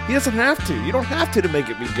he doesn't have to. You don't have to make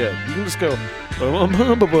it be good. You can just go, and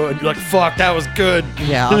you're like, fuck, that was good.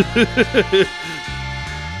 Yeah.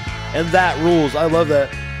 And that rules. I love that.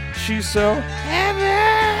 She's so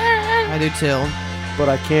I do too. but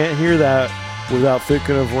I can't hear that without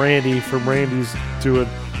thinking of Randy from Randy's doing,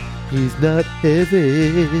 he's not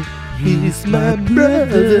heavy, he's my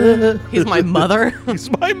brother. He's my mother. He's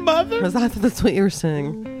my mother. That's what you were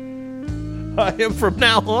saying. I am from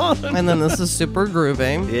now on. And then this is super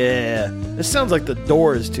groovy. Yeah. This sounds like the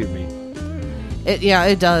Doors to me.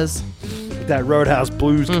 It does. That Roadhouse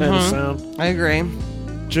Blues kind of sound. I agree.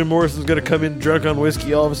 Jim Morrison's going to come in drunk on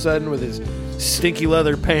whiskey all of a sudden with his stinky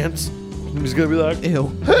leather pants. And he's going to be like, Ew.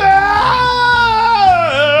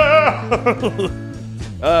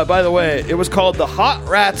 by the way, it was called the Hot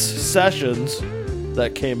Rats Sessions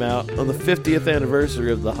that came out on the 50th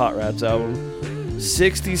anniversary of the Hot Rats album.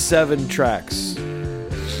 67 tracks.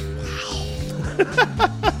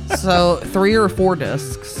 So 3 or 4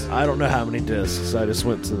 discs. I don't know how many discs. I just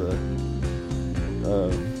went to the,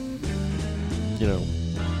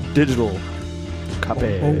 digital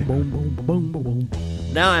copy.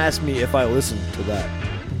 Now ask me if I listened to that.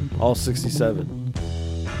 All 67.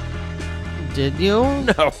 Did you?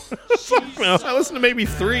 No. No, I listened to maybe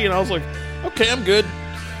 3 and I was like, okay, I'm good.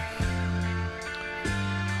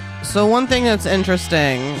 So one thing that's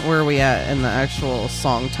interesting, where are we at in the actual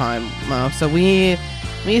song time? So we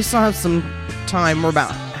still have some time. We're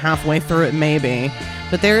about halfway through it, maybe.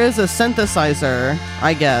 But there is a synthesizer,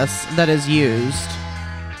 I guess, that is used.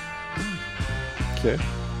 Okay.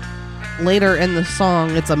 Later in the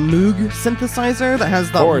song, it's a Moog synthesizer that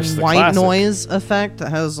has the course, the white classic. noise effect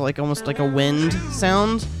that has like almost like a wind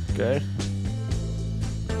sound. Okay.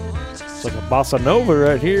 It's like a bossa nova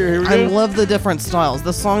right here. Here we I go. love the different styles.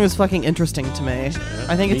 This song is fucking interesting to me.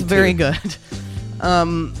 I think me it's very too. good.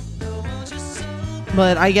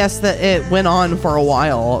 But I guess that it went on for a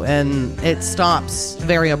while and it stops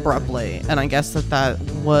very abruptly. And I guess that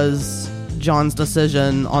was John's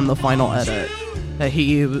decision on the final edit. That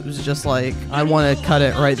he was just like, I want to cut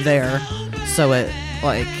it right there. So it,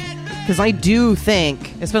 like, because I do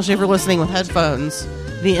think, especially if you're listening with headphones,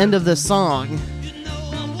 the end of this song,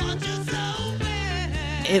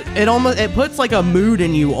 it puts like a mood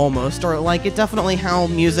in you almost, or like it definitely how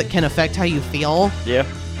music can affect how you feel. Yeah.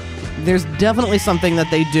 There's definitely something that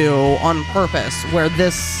they do on purpose where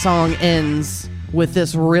this song ends with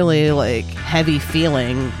this really like heavy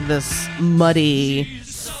feeling, this muddy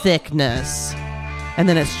thickness, and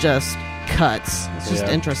then it's just cuts. It's just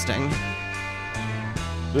Yeah. interesting.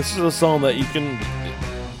 This is a song that you can.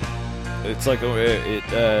 It's like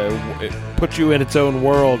it puts you in its own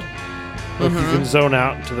world. Like you can zone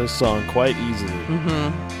out into this song quite easily.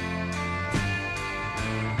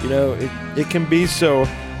 You know, it can be so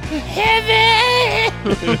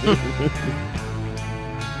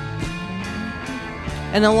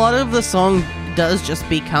And a lot of the song does just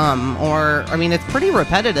become, or I mean, it's pretty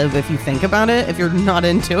repetitive if you think about it. If you're not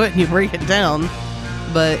into it and you break it down,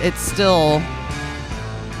 but it's still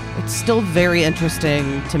it's still very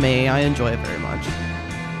interesting to me. I enjoy it very much.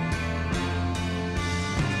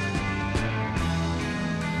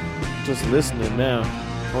 Just listening now.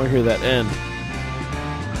 I want to hear that end.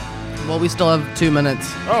 Well, we still have 2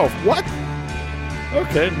 minutes. Oh, what?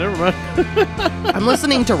 Okay, never mind. I'm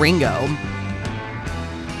listening to Ringo.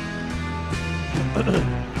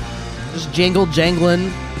 Just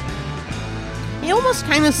jangling. He almost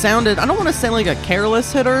kind of sounded, I don't want to say like a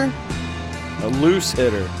careless hitter. A loose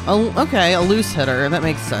hitter. Oh, okay, a loose hitter. That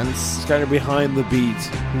makes sense. He's kind of behind the beat.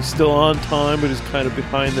 He's still on time, but he's kind of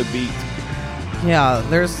behind the beat. Yeah,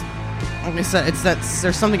 there's, like I said,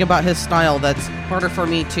 there's something about his style that's harder for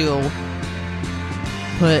me to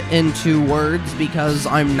put into words because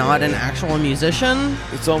I'm not an actual musician.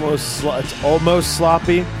 It's almost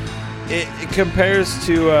sloppy. It compares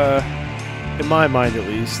to, in my mind at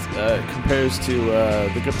least, compares to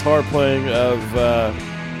the guitar playing of.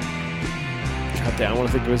 God damn, I want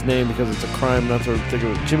to think of his name because it's a crime not to think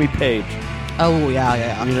of it. Jimmy Page. Oh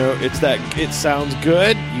yeah. You know, it's that it sounds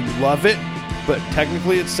good, you love it, but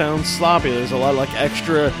technically it sounds sloppy. There's a lot of like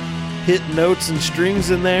extra hit notes and strings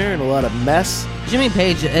in there and a lot of mess. Jimmy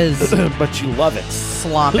Page is but you love it.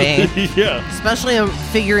 sloppy. Yeah. Especially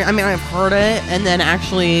figuring, I mean, I've heard it, and then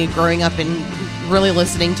actually growing up and really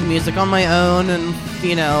listening to music on my own and,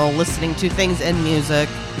 you know, listening to things in music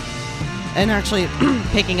and actually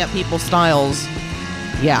picking up people's styles.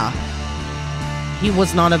 Yeah. He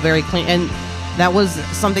was not a very clean, and that was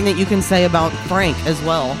something that you can say about Frank as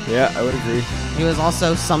well. Yeah, I would agree. He was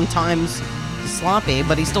also sometimes sloppy,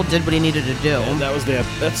 but he still did what he needed to do. And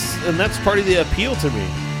that's part of the appeal to me.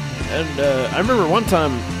 And I remember one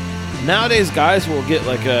time, nowadays guys will get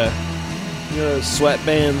like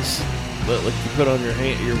sweatbands that like you put on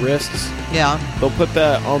your wrists. Yeah. They'll put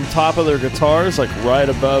that on top of their guitars, like right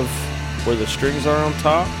above where the strings are on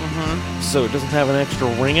top, so it doesn't have an extra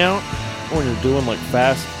ring out when you're doing like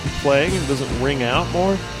fast playing. It doesn't ring out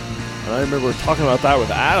more. And I remember talking about that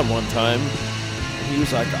with Adam one time. And he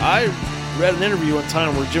was like, I read an interview one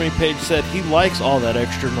time where Jimmy Page said he likes all that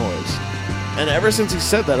extra noise. And ever since he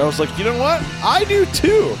said that, I was like, you know what? I do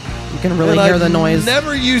too. You can really hear the noise.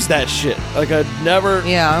 Never use that shit. Like I never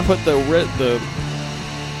put the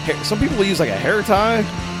hair. Some people use like a hair tie.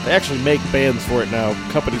 They actually make bands for it now.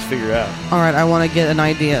 Companies figure it out. All right, I want to get an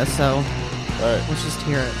idea, so All right. let's just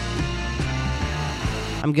hear it.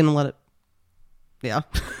 I'm gonna let it. Yeah.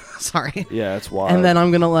 Sorry. Yeah, it's wild. And then I'm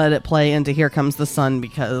going to let it play into Here Comes the Sun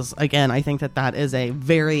because, again, I think that is a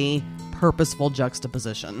very purposeful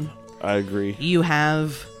juxtaposition. I agree. You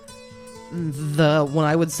have what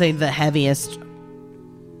I would say the heaviest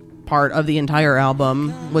part of the entire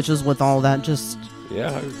album, which is with all that just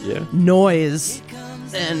noise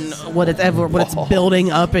and what it's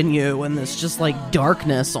building up in you, and this just like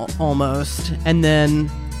darkness almost, and then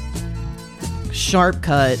sharp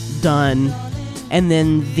cut done. And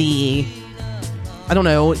then the, I don't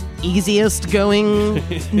know, easiest going,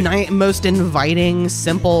 most inviting,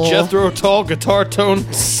 simple. Jethro Tull guitar tone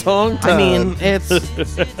song time. I mean,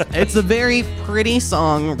 it's a very pretty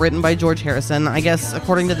song written by George Harrison. I guess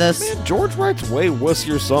according to this, Man, George writes way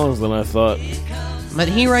wussier songs than I thought. But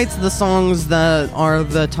he writes the songs that are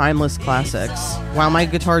the timeless classics. While My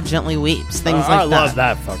Guitar Gently Weeps, things like that. I love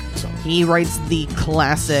that fucking song. He writes the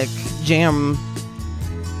classic jam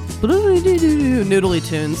noodly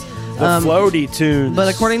tunes. The floaty tunes. But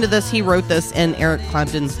according to this, he wrote this in Eric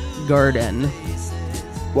Clapton's garden.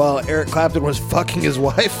 While Eric Clapton was fucking his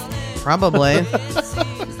wife? Probably.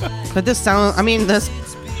 But this sounds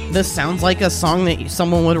like a song that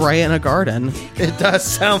someone would write in a garden. It does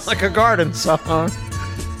sound like a garden song.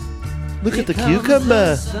 Look at the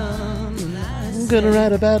cucumber. I'm gonna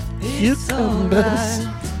write about cucumbers.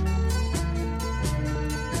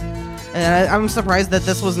 And I'm surprised that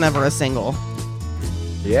this was never a single.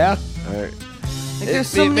 Yeah? Alright. There's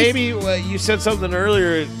so many... Maybe you said something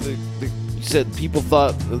earlier. You said people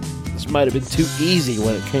thought this might have been too easy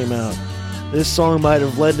when it came out. This song might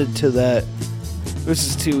have lended to that. This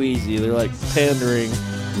is too easy. They're like pandering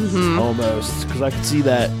almost. Because I could see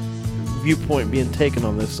that viewpoint being taken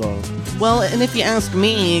on this song. Well, and if you ask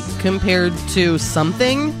me, compared to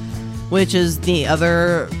Something, which is the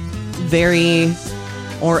other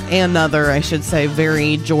I should say,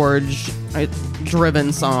 very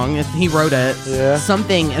George-driven song. He wrote it. Yeah.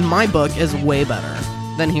 Something, in my book, is way better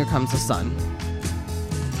than Here Comes the Sun.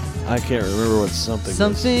 I can't remember what something.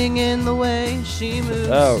 Something in the way she moves.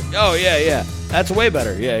 Oh, yeah. That's way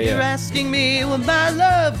better. You're Yeah. asking me will my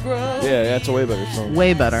love grow. Yeah, that's a way better song.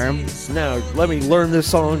 Way better. Now, let me learn this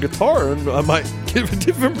song on guitar, and I might give a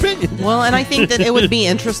different opinion. Well, and I think that it would be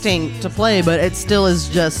interesting to play, but it still is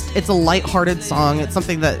just, it's a lighthearted song. It's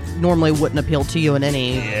something that normally wouldn't appeal to you in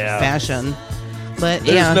any fashion. But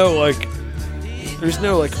There's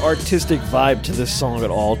no artistic vibe to this song at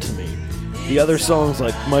all to me. The other songs,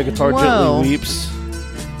 like My Guitar Whoa. Gently Weeps.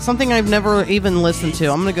 something I've never even listened to.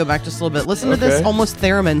 I'm going to go back just a little bit. Listen to this Okay. almost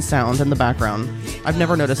theremin sound in the background. I've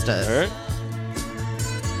never noticed it. All right.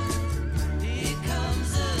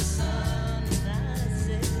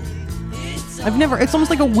 It's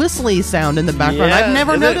almost like a whistly sound in the background. I've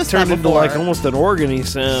never and then noticed it turned that into before. like almost an organ-y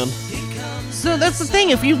sound. So that's the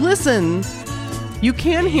thing. If you listen, you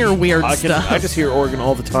can hear weird stuff. I just hear organ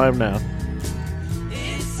all the time now.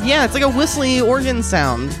 Yeah, it's like a whistly organ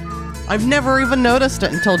sound. I've never even noticed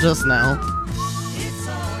it until just now.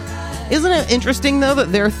 Isn't it interesting, though,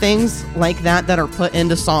 that there are things like that that are put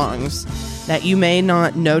into songs that you may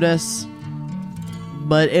not notice,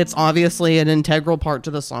 but it's obviously an integral part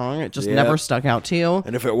to the song. It just Yeah. never stuck out to you.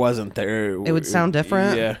 And if it wasn't there, It would sound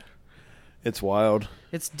different? Yeah, it's wild.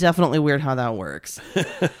 It's definitely weird how that works.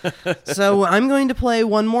 So I'm going to play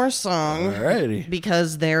one more song. Alrighty.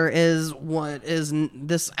 Because there is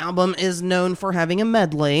this album is known for having a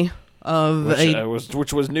medley of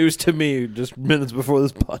Which was news to me just minutes before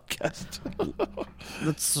this podcast.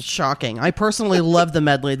 that's shocking. I personally love the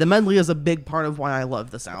medley. The medley is a big part of why I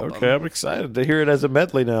love this album. Okay, I'm excited to hear it as a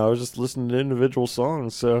medley now. I was just listening to individual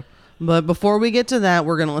songs, so But before we get to that,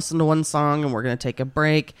 we're going to listen to one song and we're going to take a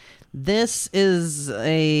break. This is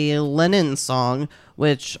a Lennon song,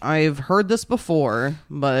 which I've heard this before,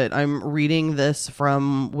 but I'm reading this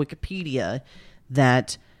from Wikipedia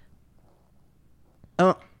that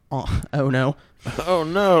oh no. oh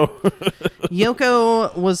no.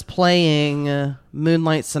 Yoko was playing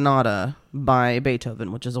Moonlight Sonata by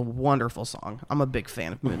Beethoven, which is a wonderful song. I'm a big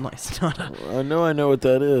fan of Moonlight Sonata. I know what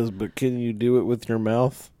that is, but can you do it with your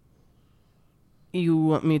mouth? You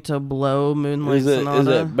want me to blow Moonlight Is it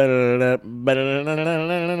Sonata?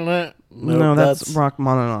 No, that's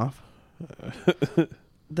Rachmaninoff.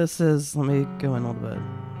 This is, let me go in a little bit.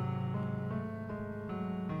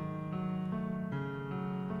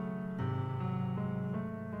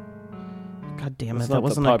 God damn it, That's that not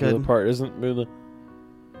wasn't the a popular good. part, isn't Moonlight?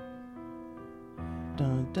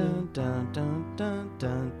 Dun, dun, dun, dun, dun,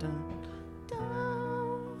 dun, dun, dun.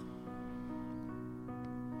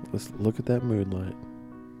 Let's look at that moonlight.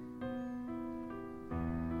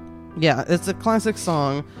 Yeah, it's a classic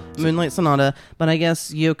song, Moonlight Sonata, but I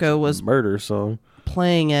guess Yoko was Murder song.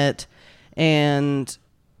 playing it and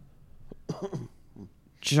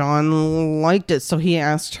John liked it, so he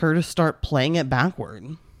asked her to start playing it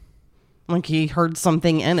backward. Like he heard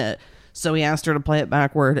something in it, so he asked her to play it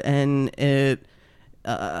backward, and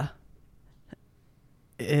I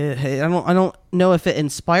don't know if it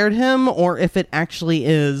inspired him or if it actually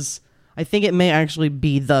is. I think it may actually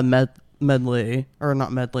be the medley, or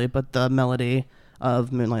not medley, but the melody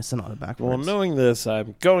of Moonlight Sonata backwards. Well, knowing this,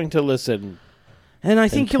 I'm going to listen. And I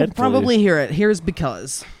think you'll intently. probably hear it. Here's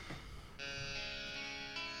because.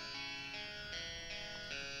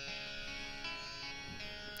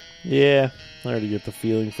 Yeah, I already get the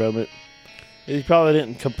feeling from it. He probably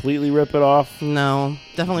didn't completely rip it off. No,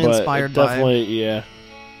 definitely but inspired it by. definitely, yeah.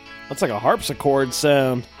 That's like a harpsichord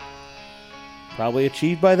sound. Probably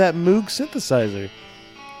achieved by that Moog synthesizer.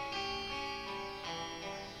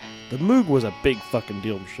 The Moog was a big fucking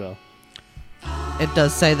deal, Michelle. It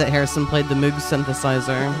does say that Harrison played the Moog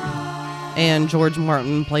synthesizer, and George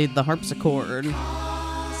Martin played the harpsichord.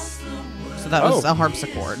 So that was a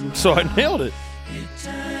harpsichord. So I nailed it.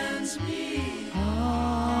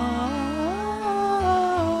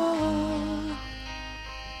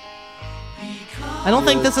 I don't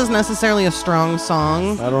think this is necessarily a strong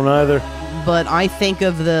song, I don't either. but I think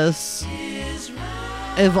of this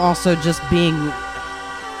of also just being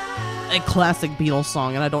a classic Beatles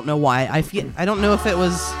song, and I don't know why. I don't know if it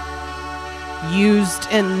was used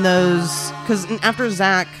in those, because after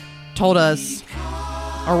Zach told us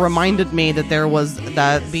or reminded me that there was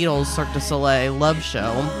that Beatles Cirque du Soleil love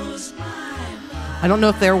show, I don't know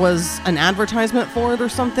if there was an advertisement for it or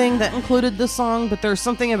something that included this song, but there's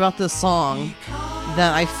something about this song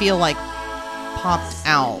that I feel like popped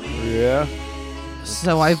out. Yeah.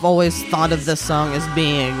 So I've always thought of this song as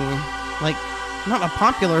being like not a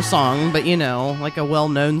popular song, but like a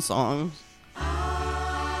well-known song.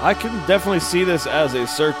 I can definitely see this as a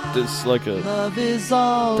Cirque. This like a Love is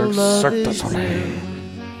all There's love Cirque du is Soleil. new.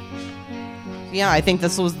 Yeah, I think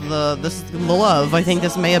this was the Love. I think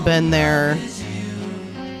this may have been their.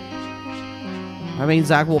 I mean,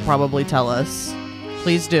 Zach will probably tell us.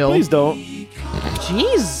 Please do. Please don't.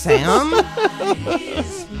 Jeez, Sam.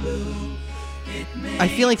 I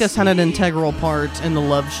feel like this had an integral part in the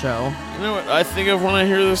Love show. You know what I think of when I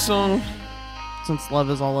hear this song? Since love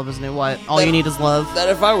is all love is new. What? All you need is love. That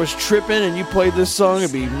if I was tripping and you played this song,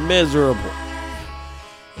 it'd be miserable.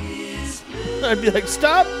 I'd be like,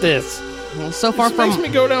 stop this. Well, so far This makes from me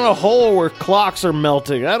go down a hole where clocks are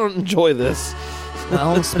melting. I don't enjoy this.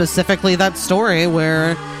 well, specifically that story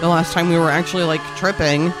where the last time we were actually like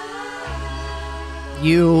tripping,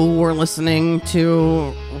 you were listening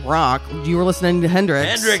to rock. You were listening to Hendrix.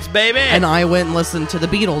 Hendrix, baby. And I went and listened to the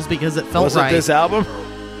Beatles because it felt Was right. it this album?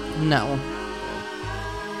 No.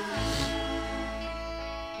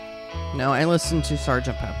 No, I listened to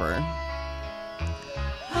Sgt. Pepper.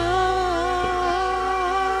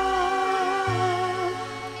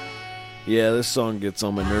 Yeah, this song gets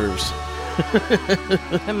on my nerves.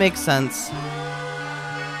 That makes sense.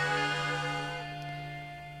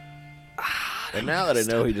 And now that I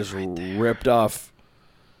know he just ripped off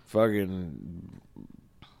fucking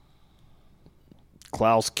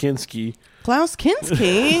Klaus Kinski. Klaus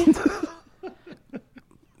Kinski.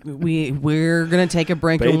 We're gonna take a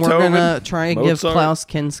break and we're Beethoven? gonna try and give Mozart? Klaus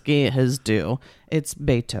Kinski his due. It's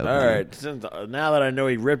Beethoven. All right, since, now that I know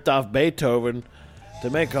he ripped off Beethoven to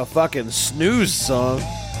make a fucking snooze song,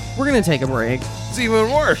 We're gonna take a break. it's even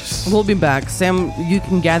worse. We'll be back. Sam, you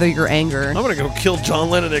can gather your anger. I'm gonna go kill John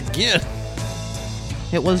Lennon again.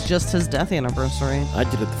 It was just his death anniversary. I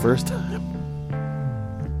did it the first time.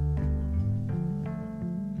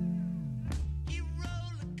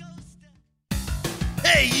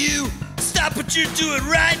 Hey, you! Stop what you're doing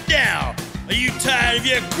right now! Are you tired of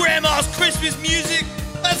your grandma's Christmas music?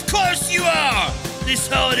 Of course you are! This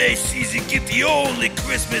holiday season, get the only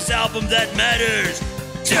Christmas album that matters!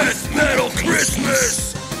 Death Metal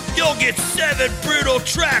Christmas! You'll get 7 brutal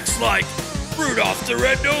tracks like Rudolph the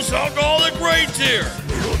Red-Nosed Alcoholic Reindeer,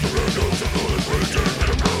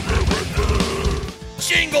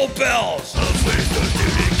 Jingle Bells,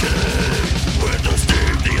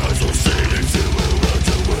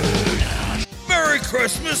 Merry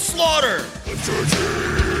Christmas Slaughter,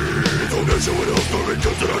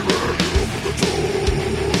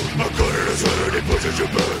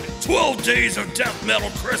 12 Days of Death Metal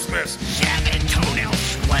Christmas, Shaving Toenail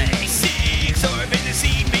Sway, 6 Orbit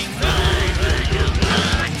Seeping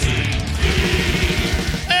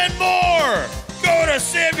and more! Go to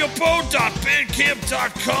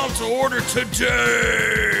SamuelPoe.bandcamp.com to order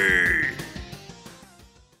today!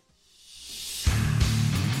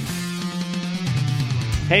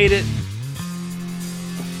 Hate it.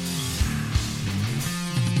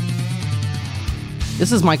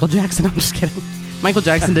 This is Michael Jackson. I'm just kidding. Michael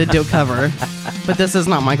Jackson did do a cover, but this is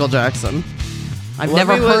not Michael Jackson. I've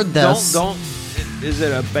never heard this. Don't. Is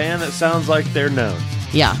it a band that sounds like they're known?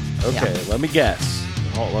 Yeah. Okay, Yeah. let me guess.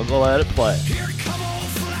 Let me let it play.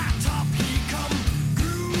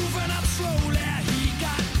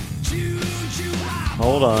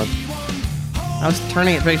 Hold on. I was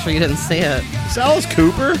turning it to make sure you didn't see it. Is Alice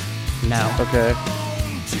Cooper? No. Okay.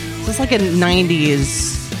 This is like a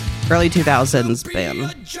 90s, early 2000s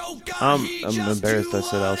band. I'm embarrassed I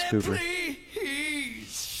said Alice Cooper.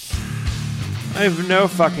 I have no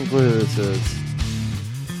fucking clue who this is.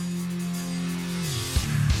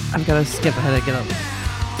 I've got to skip ahead and get up.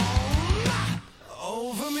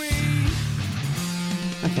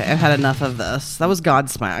 Okay, I've had enough of this. That was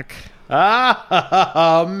Godsmack.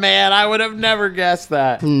 Oh, man, I would have never guessed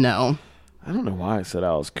that. No. I don't know why I said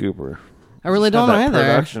Alice Cooper. I really It's got don't that either.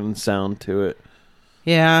 production sound to it.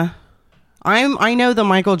 Yeah. I know the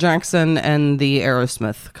Michael Jackson and the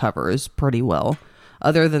Aerosmith covers pretty well.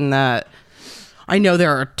 Other than that, I know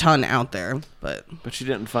there are a ton out there, but But you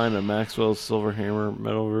didn't find a Maxwell Silverhammer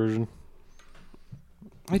metal version?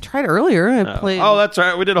 I tried earlier. I played. Oh, that's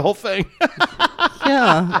right. We did a whole thing.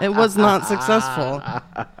 Yeah, it was not successful.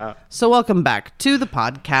 So welcome back to the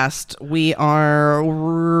podcast. We are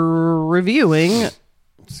reviewing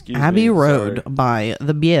Excuse Abbey me, Road sorry. by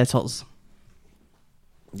the Beatles.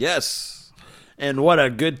 Yes. And what a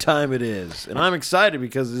good time it is. And I'm excited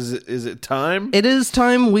because is it time? It is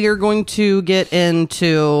time. We are going to get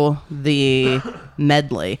into the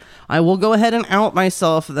medley. I will go ahead and out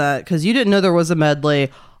myself that because you didn't know there was a medley.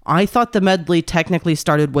 I thought the medley technically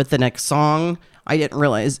started with the next song. I didn't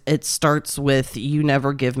realize it starts with "You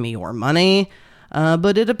Never Give Me Your Money,"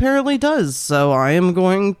 but it apparently does. So I am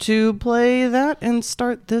going to play that and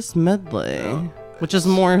start this medley, which is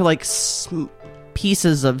more like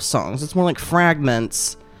pieces of songs. It's more like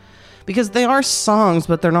fragments because they are songs,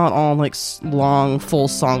 but they're not all like long, full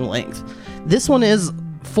song length. This one is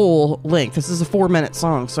full length. This is a 4-minute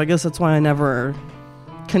song, so I guess that's why I never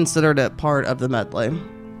considered it part of the medley.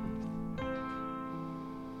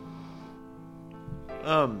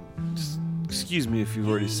 Just excuse me if you've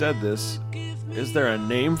already said this. Is there a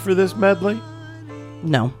name for this medley?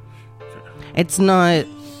 No. It's not...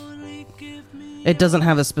 It doesn't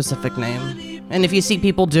have a specific name. And if you see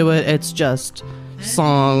people do it, it's just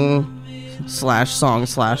song slash. Oh,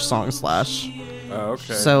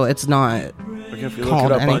 okay. So it's not... Like if you look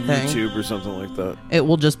called it up anything. on YouTube or something like that. It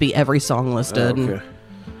will just be every song listed. Oh,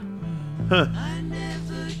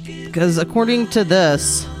 okay. Because according to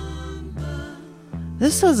this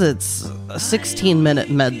says it's a 16-minute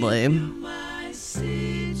medley.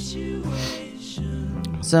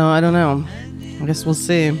 So I don't know. I guess we'll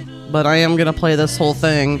see. But I am going to play this whole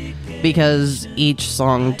thing because each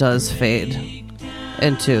song does fade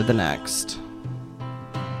into the next.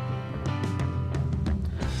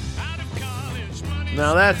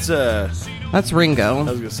 Now that's That's Ringo.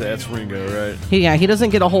 I was gonna say that's Ringo, right? He doesn't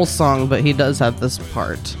get a whole song, but he does have this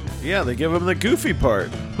part. Yeah, they give him the goofy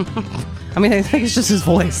part. I mean, I think it's just his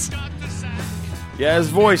voice. Yeah, his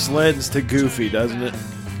voice lends to goofy, doesn't it?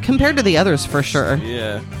 Compared to the others, for sure.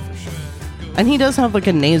 Yeah. And he does have like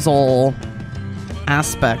a nasal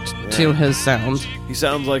aspect to his sound. He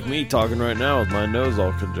sounds like me talking right now with my nose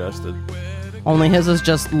all congested. Only his is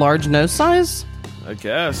just large nose size? I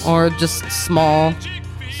guess. Or just small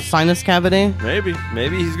sinus cavity? Maybe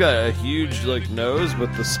he's got a huge like nose,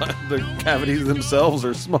 but the cavities themselves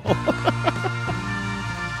are small.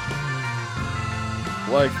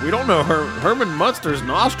 Like we don't know Herman Munster's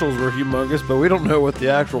nostrils were humongous, but we don't know what the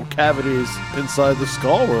actual cavities inside the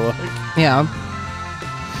skull were like. Yeah.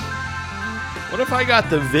 What if I got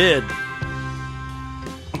the vid?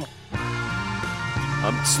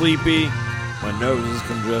 I'm sleepy. My nose is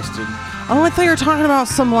congested. Oh, I thought you were talking about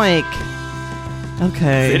some like...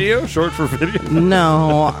 Okay. Video? Short for video?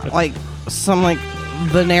 No, like some like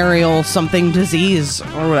venereal something disease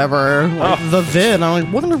or whatever. Like the vid. I'm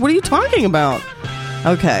like, what are you talking about?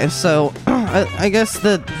 Okay, so I guess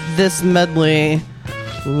that this medley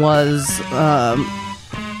was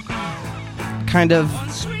kind of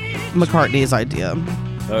McCartney's idea.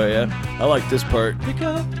 Oh yeah, I like this part.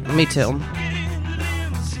 Me too.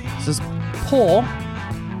 This is Paul.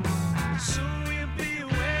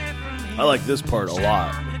 I like this part a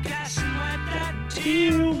lot.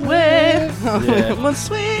 Yeah. One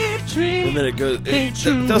sweet dream. And then it goes. It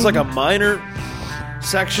does like a minor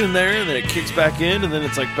section there, and then it kicks back in, and then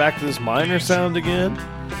it's like back to this minor sound again.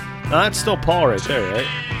 Now that's still Paul right there, right?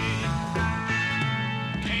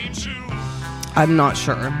 I'm not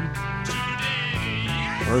sure.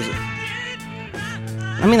 Or is it?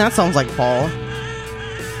 I mean, that sounds like Paul.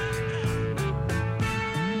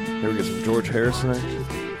 Here we get some George Harrison action.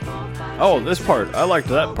 Oh, this part. I liked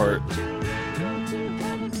that part.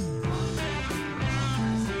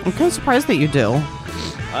 I'm kind of surprised that you do.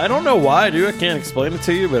 I don't know why I do. I can't explain it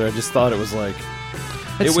to you, but I just thought it was like...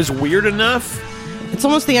 it was weird enough. It's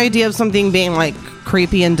almost the idea of something being like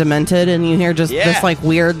creepy and demented, and you hear just this like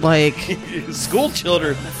weird like School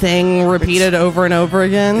children. thing repeated over and over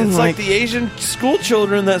again. It's like the Asian school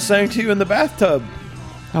children that sang to you in the bathtub.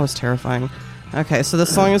 That was terrifying. Okay, so the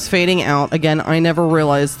song is fading out. Again, I never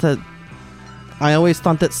realized that... I always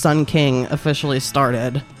thought that Sun King officially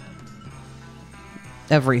started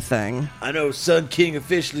everything. I know Sun King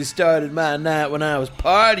officially started my night when I was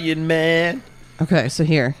partying, man. Okay, so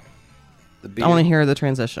here. I want to hear the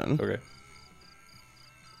transition. Okay.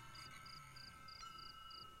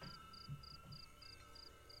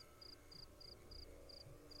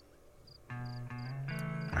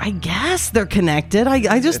 I guess they're connected.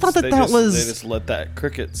 I just thought that was... They just let that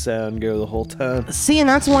cricket sound go the whole time. See, and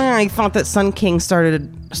that's why I thought that Sun King started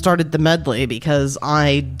the medley, because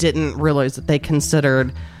I didn't realize that they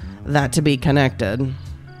considered that to be connected.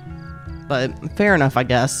 But fair enough, I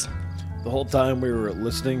guess. The whole time we were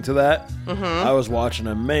listening to that, I was watching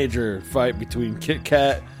a major fight between Kit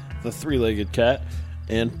Kat, the three-legged cat,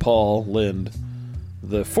 and Paul Lind,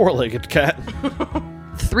 the four-legged cat.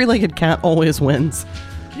 The three-legged cat always wins.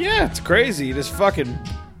 Yeah, it's crazy. He just fucking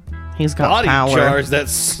He's got body power. charged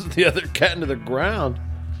the other cat into the ground.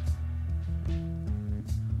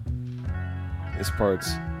 This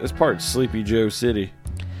part's Sleepy Joe City.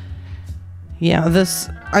 Yeah,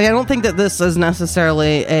 I don't think that this is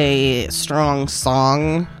necessarily a strong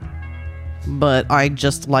song, but I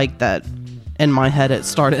just like that in my head it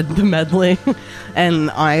started the medley. And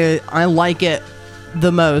I like it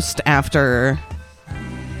the most after,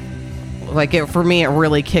 like, for me it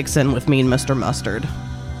really kicks in with Mean Mr. Mustard.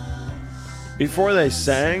 Before they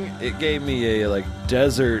sang, it gave me a like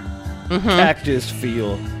desert cactus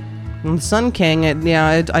feel. And Sun King,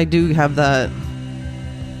 I do have that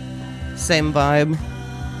same vibe.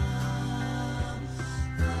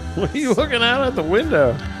 What are you looking out at the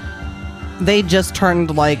window? They just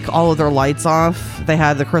turned like all of their lights off. They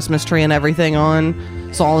had the Christmas tree and everything on.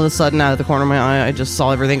 So all of a sudden, out of the corner of my eye, I just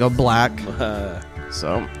saw everything go black.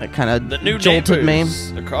 So it kind The of new jolted me.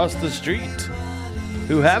 neighbors across the street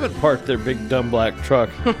who haven't parked their big dumb black truck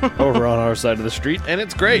over on our side of the street, and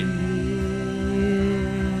it's great.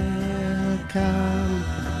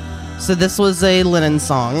 So this was a Lennon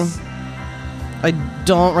song. I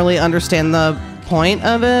don't really understand the point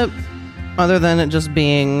of it, other than it just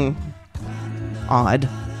being odd.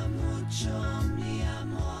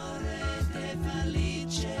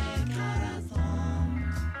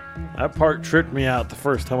 That part tripped me out the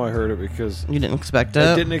first time I heard it because You didn't expect it?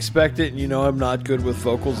 I didn't expect it, and you know I'm not good with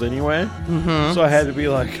vocals anyway. So I had to be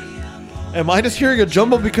like, am I just hearing a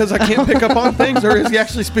jumble because I can't pick up on things, or is he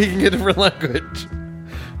actually speaking a different language?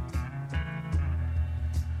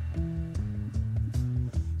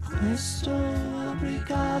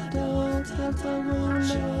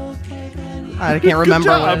 I can't remember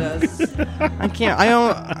job. what it is. I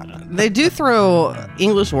don't. They do throw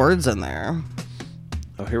English words in there.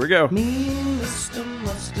 Oh, here we go.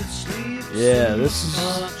 Yeah,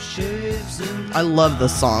 I love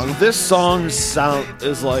this song. this song's sound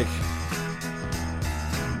is like,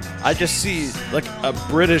 I just see like a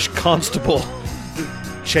British constable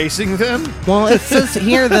chasing them. Well, it says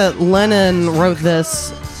here that Lennon wrote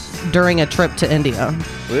this during a trip to India.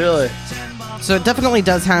 Really? So it definitely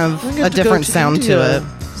does have I'm a gonna have to go different to sound India. to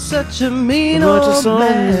it. Such a mean Wrote a old song.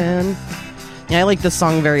 man. Yeah, I like this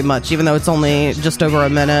song very much, even though it's only just over a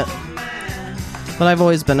minute. But I've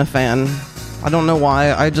always been a fan. I don't know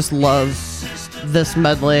why. I just love this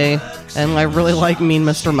medley, and I really like Mean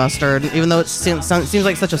Mr. Mustard, even though it seems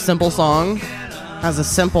like such a simple song, has a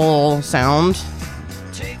simple sound.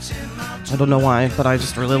 I don't know why, but I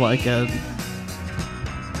just really like it.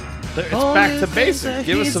 It's back to basics.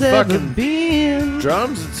 Give us some fucking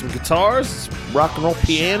drums and some guitars, some rock and roll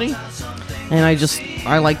piano. And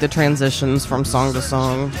I like the transitions from song to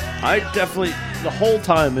song. I definitely, the whole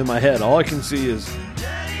time in my head, all I can see is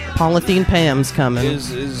Polythene Pam's coming.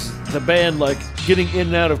 is the band like getting in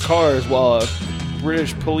and out of cars while a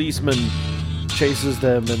British policeman chases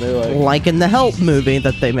them, and they're Like in the Help movie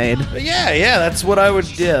that they made. yeah, that's what I would,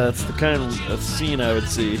 that's the kind of scene I would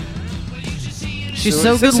see. She's So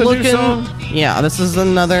so is good this a new looking. song? Yeah, this is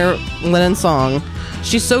another Lennon song.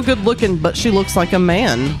 She's so good looking, but she looks like a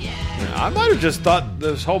man. I might have just thought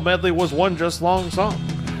this whole medley was one just long song.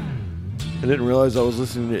 I didn't realize I was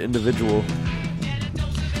listening to individual.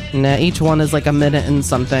 Nah, each one is like a minute and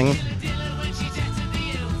something.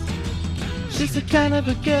 She's the kind of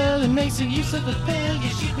a girl who makes a use of a failure.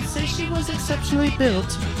 She could say she was exceptionally built.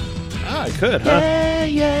 Ah, I could, huh?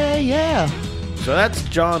 Yeah. So that's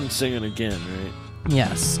John singing again, right?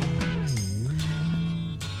 Yes.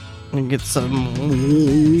 And get some.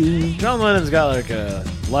 John Lennon's got like a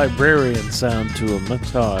librarian sound to him.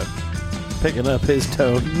 That's how I'm picking up his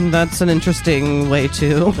tone. That's an interesting way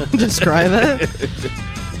to describe it.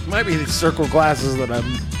 Might be these circle glasses that I'm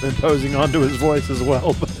imposing onto his voice as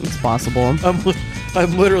well, but It's possible.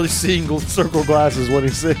 I'm literally seeing circle glasses when he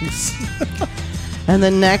sings. And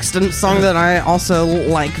the next song that I also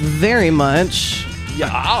like very much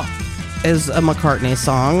Yeah. is a McCartney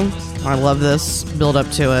song. I love this build up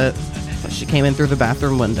to it. She came in through the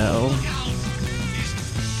bathroom window.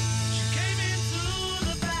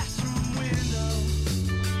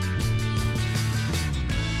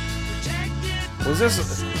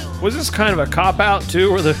 Was this kind of a cop out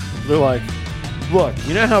too, where they're like, look,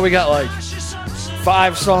 you know how we got like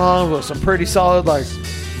 5 songs with some pretty solid like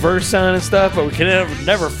verse sound and stuff, but we can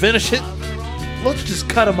never finish it. Let's just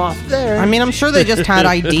cut them off there. I mean, I'm sure they just had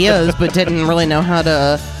ideas, but didn't really know how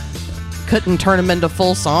to couldn't turn them into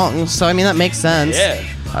full songs. So I mean, that makes sense.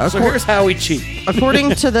 yeah. So here's how we cheat.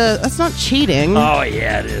 According to that's not cheating. Oh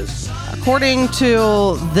yeah, it is. According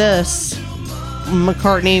to this,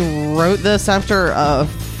 McCartney wrote this after a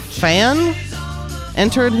fan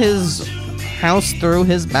entered his house through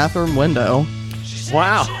his bathroom window.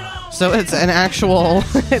 Wow. So it's an actual.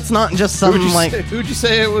 It's not just some Who'd you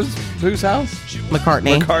say it was? Whose house?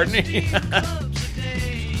 McCartney. McCartney.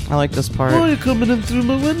 I like this part. Why are you coming in through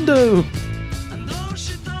my window?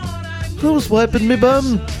 I was wiping me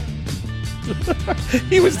bum.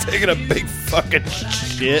 He was taking a big fucking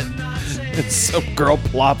shit, and some girl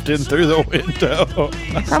plopped in through the window.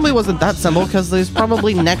 Probably wasn't that simple because he's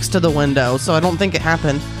probably next to the window, so I don't think it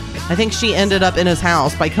happened I think she ended up in his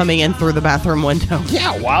house by coming in through the bathroom window.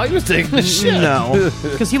 Yeah, while he was taking the shit. No,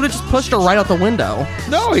 because he would have just pushed her right out the window.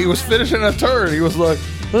 No, he was finishing a turd. He was like,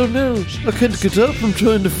 oh no, I can't get up. I'm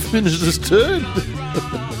trying to finish this turd.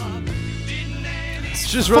 It's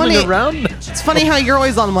just running funny. around. It's funny how you're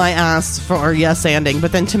always on my ass for yes anding,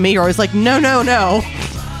 but then to me you're always like, no, no, no.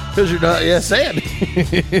 Because you're not yes and.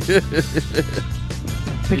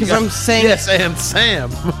 Because I'm saying, Yes and Sam.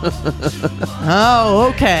 oh,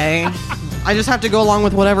 okay. I just have to go along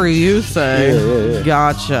with whatever you say. Yeah.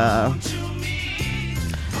 Gotcha.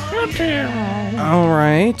 All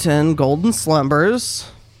right, and Golden Slumbers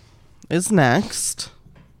is next.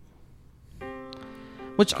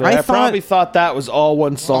 Which I thought, probably thought that was all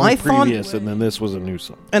one song I thought- previous, and then this was a new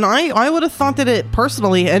song. and I would have thought that it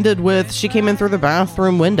personally ended with she came in through the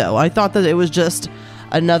bathroom window. I thought that it was just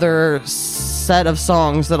another set of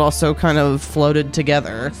songs that also kind of floated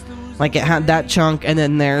together. Like it had that chunk, and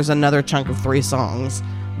then there's another chunk of 3 songs.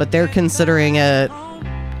 But they're considering it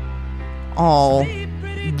all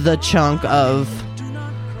the chunk of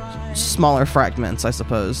smaller fragments, I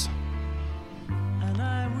suppose.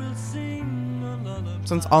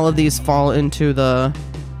 Since all of these fall into the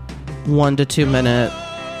 1 to 2 minute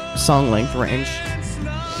song length range.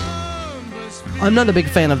 I'm not a big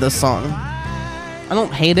fan of this song. I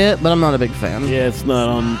don't hate it, but I'm not a big fan. Yeah, it's not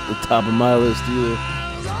on the top of my list either.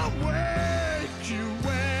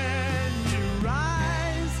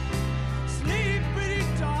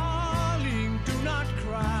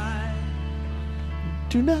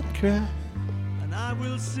 Do not cry. And I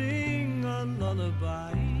will sing a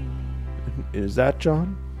lullaby. Is that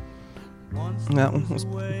John? No,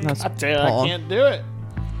 that's Paul. do it.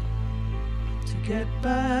 To get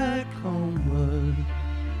back homeward.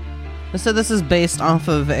 So this is based off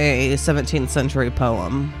of a 17th century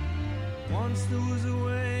poem Once there was a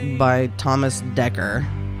way by Thomas Dekker,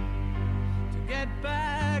 to get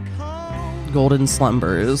back home. Golden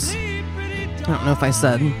Slumbers. I don't know if I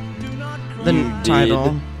said the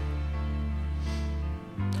title.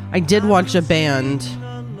 I did watch a band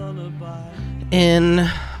in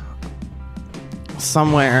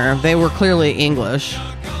somewhere. They were clearly English,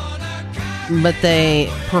 but they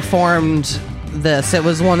performed this. It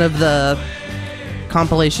was one of the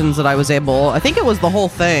compilations that I was able, I think it was the whole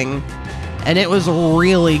thing, and it was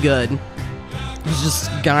really good. It was just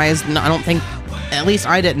guys, I don't think, at least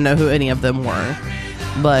I didn't know who any of them were,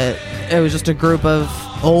 but it was just a group of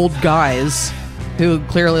old guys who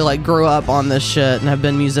clearly like grew up on this shit and have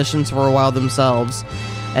been musicians for a while themselves,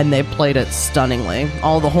 and they played it stunningly.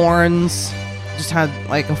 All the horns, just had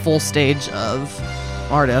like a full stage of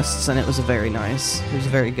artists, and it was very nice. It was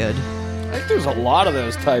very good. I think there's a lot of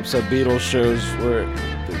those types of Beatles shows where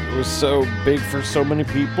it was so big for so many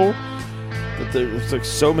people that there's like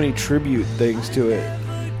so many tribute things to it.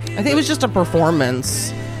 I think it was just a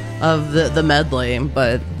performance of the medley,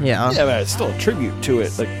 but yeah. Yeah, but it's still a tribute to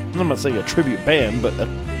it. Like, I'm not saying a tribute band, but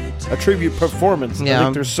a tribute performance. Yeah. I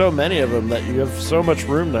think there's so many of them that you have so much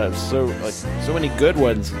room to have so many good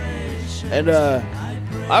ones. And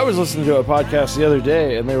I was listening to a podcast the other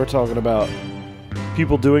day, and they were talking about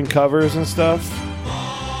people doing covers and stuff,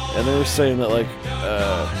 and they were saying that like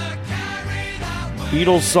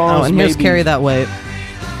Beatles songs. Oh, and here's maybe, Carry That Weight.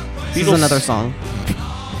 This Beatles- is another song.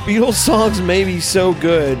 Beatles songs may be so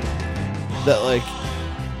good that like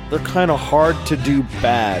they're kind of hard to do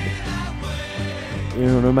bad. You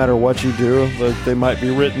know, no matter what you do, like they might be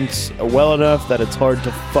written well enough that it's hard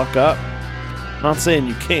to fuck up. Not saying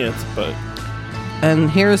you can't, but And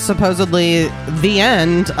here's supposedly the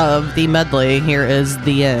end of the medley. Here is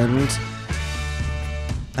the end.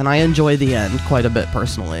 And I enjoy the end quite a bit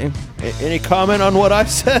personally. any comment on what I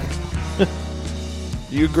said? Do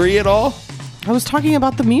you agree at all? I was talking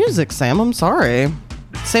about the music, Sam. I'm sorry.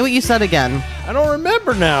 Say what you said again. I don't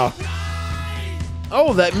remember now.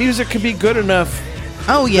 Oh, that music could be good enough.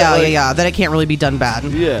 Oh, yeah, like- yeah. That it can't really be done bad.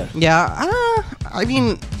 Yeah. Yeah. I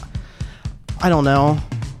mean, I don't know.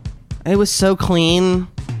 It was so clean.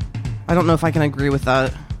 I don't know if I can agree with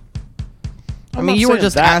that. I'm mean, not you were saying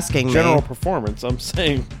just that asking me. general performance. I'm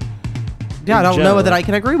saying Yeah, I in don't know general. that I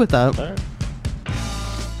can agree with that.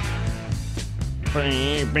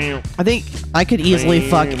 I think I could easily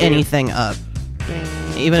fuck anything up,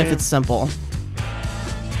 even if it's simple.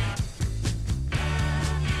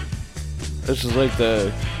 This is like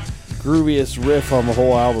the grooviest riff on the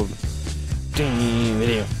whole album.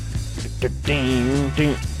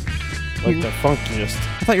 Like the funkiest.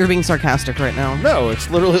 I thought you were being sarcastic right now. No, it's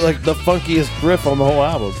literally like the funkiest riff on the whole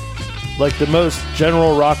album. Like the most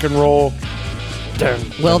general rock and roll.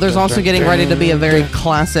 Well, there's also getting ready to be a very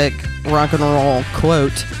classic rock and roll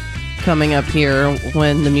quote coming up here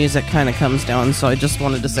when the music kind of comes down, so I just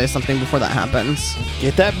wanted to say something before that happens.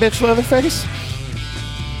 Get that bitch, Leatherface?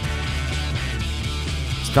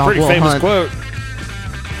 Dog Pretty will famous hunt. quote.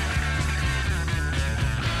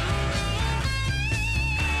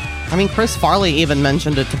 I mean, Chris Farley even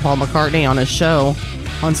mentioned it to Paul McCartney on his show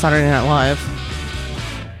on Saturday Night Live.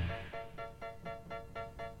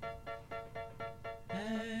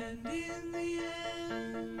 And in the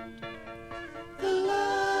end, the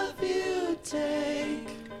love you take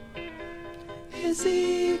is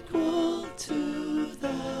equal to the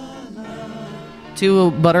love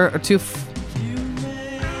Too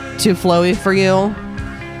flowy for you?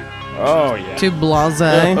 Oh, yeah. Too blase?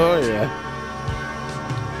 Oh, yeah.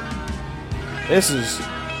 This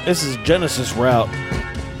is Genesis route.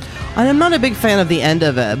 I am not a big fan of the end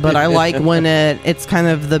of it, but I like when it's kind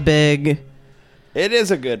of the big It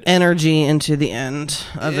is a good. energy into the end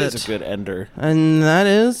of It is a good ender. And that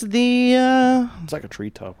is the It's like a tree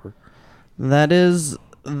topper. that is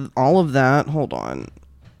all of that. Hold on.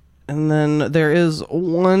 And then there is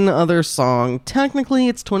one other song. Technically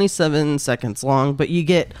it's 27 seconds long, but you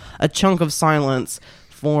get a chunk of silence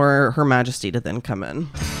for Her Majesty to then come in.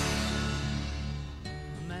 Her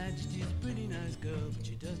Majesty's a pretty nice girl, but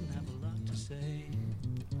she doesn't have a lot to say.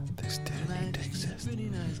 This didn't need to exist. Pretty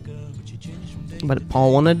nice girl, but she changed from day But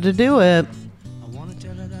Paul wanted to do it. I wanna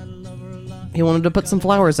tell her that I love her a lot. He wanted to put some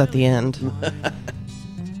flowers at the end. Her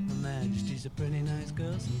Majesty's a pretty nice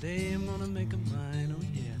girl. Someday I'm gonna make her mine. Oh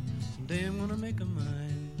yeah, someday I'm gonna make her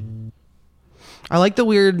mine. I like the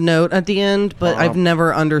weird note at the end, but I've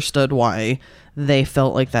never understood why they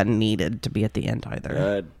felt like that needed to be at the end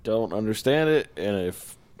either. I don't understand it, and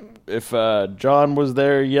if John was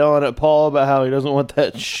there yelling at Paul about how he doesn't want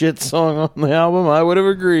that shit song on the album, I would have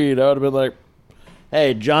agreed. I would have been like,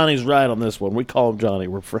 "Hey, Johnny's right on this one. We call him Johnny.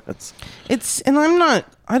 We're friends." And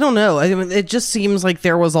I don't know. I mean, it just seems like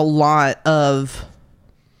there was a lot of,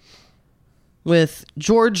 with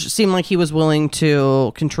George seemed like he was willing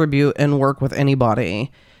to contribute and work with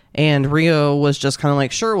anybody, and Rio was just kind of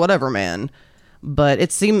like, sure, whatever, man. But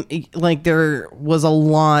it seemed like there was a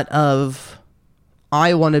lot of,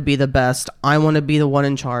 I want to be the best. I want to be the one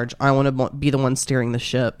in charge. I want to be the one steering the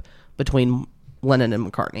ship between Lennon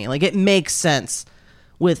and McCartney. Like, it makes sense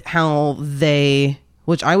with how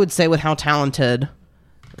which I would say with how talented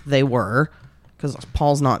they were, because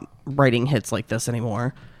Paul's not writing hits like this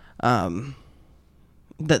anymore.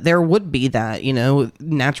 That there would be that,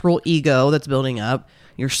 natural ego that's building up.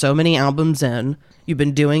 You're so many albums in. You've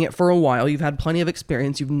been doing it for a while. You've had plenty of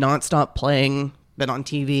experience. You've not stopped playing, been on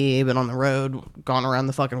TV, been on the road, gone around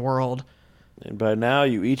the fucking world. And by now,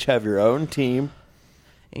 you each have your own team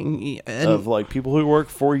And of like people who work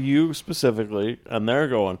for you specifically, and they're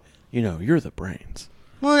going, you're the brains.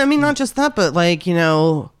 well, I mean, not just that, but like,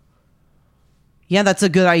 yeah, that's a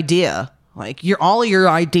good idea. Like, all your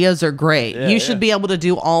ideas are great. Yeah, you should yeah. be able to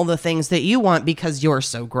do all the things that you want because you're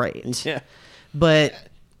so great. Yeah. But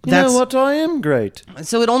You that's know what? I am great.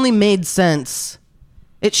 so it only made sense.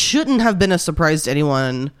 It shouldn't have been a surprise to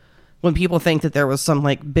anyone when people think that there was some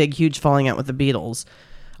like big, huge falling out with the Beatles.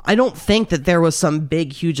 I don't think that there was some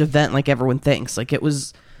big, huge event like everyone thinks. Like, it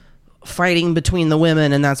was fighting between the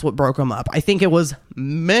women and that's what broke them up. I think it was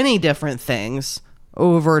many different things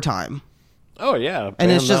over time. Oh yeah, band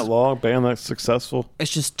And it's that just- long, band that successful.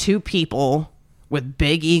 It's just two people with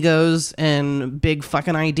big egos and big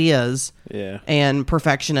fucking ideas. Yeah. And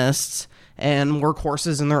perfectionists and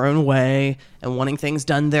workhorses in their own way and wanting things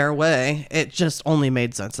done their way. It just only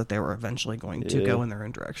made sense that they were eventually going to go in their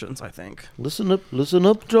own directions, I think. Listen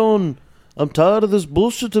up, John. I'm tired of this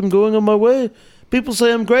bullshit. I'm going on my way. People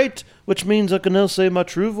say I'm great, which means I can now say my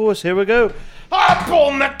true voice. Here we go. I'm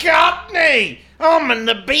Paul McCartney. I'm in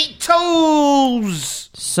the Beatles.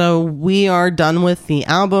 So we are done with the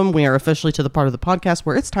album. We are officially to the part of the podcast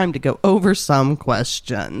where it's time to go over some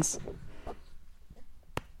questions.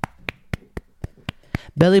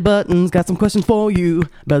 Belly Button's got some questions for you.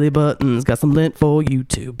 Belly Button's got some lint for you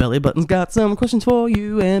too. Belly Button's got some questions for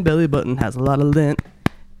you, and Belly Button has a lot of lint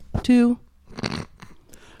too.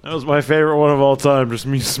 That was my favorite one of all time. Just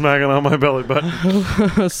me smacking on my belly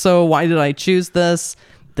button. So why did I choose this?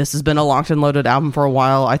 This has been a locked and loaded album for a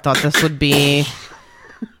while. I thought this would be...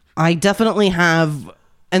 I definitely have...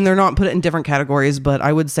 And they're not put it in different categories, but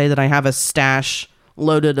I would say that I have a stash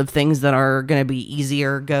loaded of things that are going to be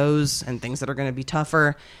easier goes and things that are going to be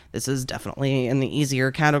tougher. This is definitely in the easier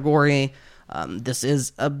category. This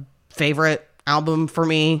is a favorite album for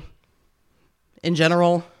me in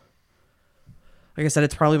general. Like I said,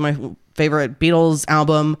 it's probably my favorite Beatles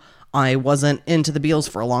album. I wasn't into the Beatles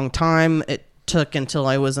for a long time. It took until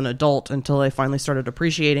I was an adult, until I finally started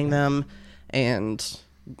appreciating them and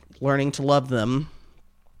learning to love them.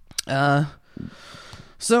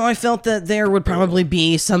 So I felt that there would probably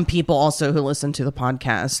be some people also who listen to the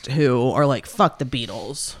podcast who are like, fuck the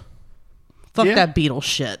Beatles. Fuck that Beatles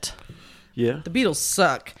shit. Yeah. The Beatles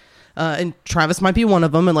suck. And Travis might be one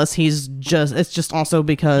of them, unless it's just also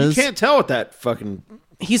because You can't tell with that fucking...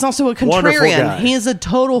 he's also a Wonderful contrarian. guy. He is a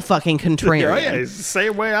total fucking contrarian. Oh, yeah, he's the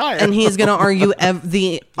same way I am. And he's going to argue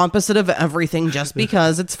the opposite of everything just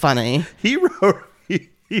because it's funny.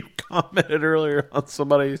 He commented earlier on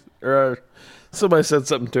somebody said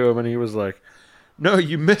something to him, and he was like, "No,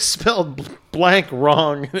 you misspelled blank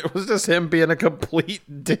wrong." And it was just him being a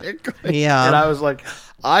complete dick. Yeah. And I was like,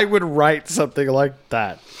 I would write something like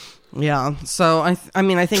that. Yeah. So, I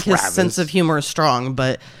mean, I think his Travis. sense of humor is strong,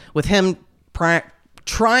 but with him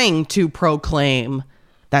trying to proclaim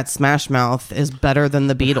that Smash Mouth is better than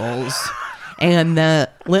the Beatles and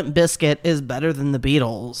that Limp Bizkit is better than the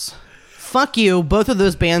Beatles. Fuck you. Both of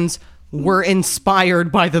those bands were inspired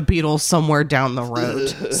by the Beatles somewhere down the road.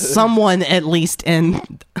 Someone, at least in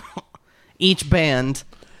each band,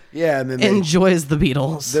 Yeah, and then enjoys the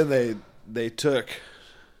Beatles. they took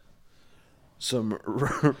some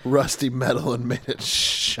rusty metal and made it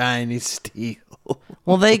shiny steel.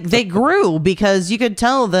 Well, they grew because you could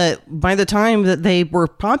tell that by the time that they were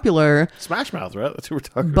popular, Smash Mouth, right? That's who we're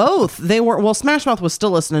talking about. both they were. Well, Smash Mouth was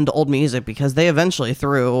still listening to old music because they eventually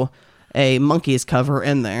threw a Monkees cover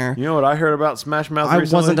in there. You know what I heard about Smash Mouth I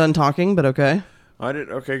recently? wasn't done talking, but okay. I did.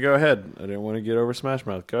 Okay, go ahead. I didn't want to get over Smash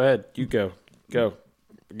Mouth. Go ahead. You go. Go.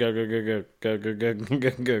 Go, go, go, go, go, go, go, go, go,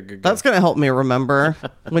 go, go. That's going to help me remember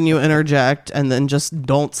when you interject and then just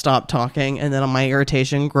don't stop talking, and then my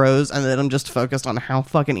irritation grows, and then I'm just focused on how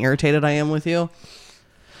fucking irritated I am with you.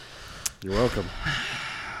 You're welcome.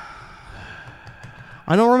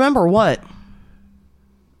 I don't remember what.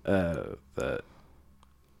 That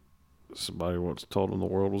somebody once told him the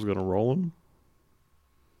world was going to roll him.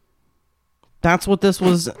 That's what this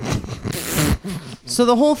was. So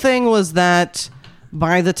the whole thing was that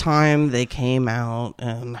by the time they came out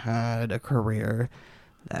and had a career,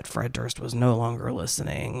 that Fred Durst was no longer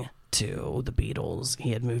listening to the Beatles.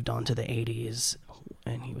 He had moved on to the 80s,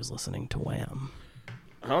 and he was listening to Wham.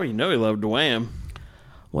 Oh, you know he loved Wham.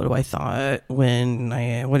 What do I thought when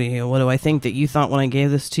what do I think that you thought when I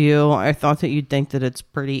gave this to you? I thought that you'd think that it's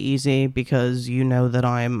pretty easy because you know that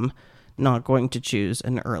I'm not going to choose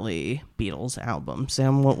an early Beatles album.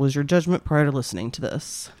 Sam, what was your judgment prior to listening to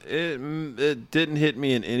this? It didn't hit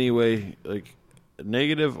me in any way, like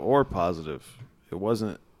negative or positive. It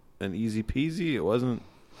wasn't an easy peasy. It wasn't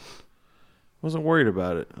worried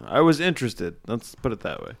about it. I was interested. Let's put it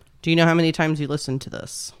that way. Do you know how many times you listened to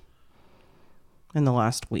this in the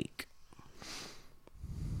last week?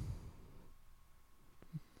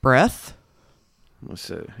 Breath? I'm gonna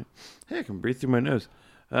say, hey, I can breathe through my nose.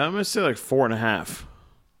 I'm gonna say like 4.5.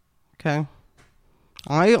 Okay.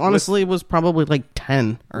 I honestly was probably like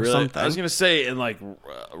 10 or Really? something. I was gonna say, and like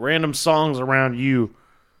random songs around you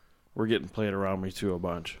were getting played around me too a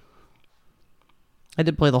bunch. I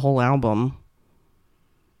did play the whole album.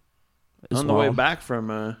 as On the way well. back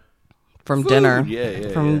from From food. dinner. Yeah,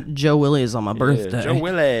 From Joe Willie's on my birthday. Joe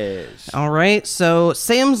Willis. All right. So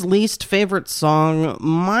Sam's least favorite song.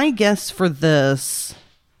 My guess for this,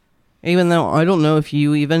 even though I don't know if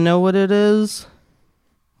you even know what it is,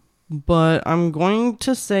 but I'm going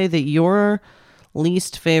to say that your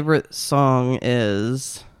least favorite song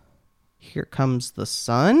is Here Comes the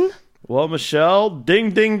Sun. Well, Michelle,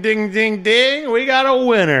 ding, ding, ding, ding, ding. We got a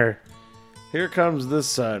winner. Here comes the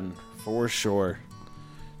sun, for sure.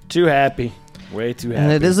 Too happy. Way too happy.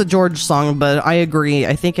 And it is a George song, but I agree.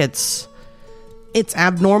 I think it's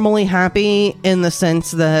abnormally happy in the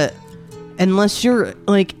sense that unless you're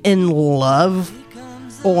like in love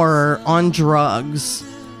or on drugs,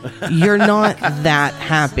 you're not that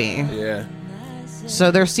happy. Yeah.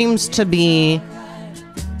 So there seems to be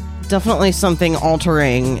definitely something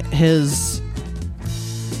altering his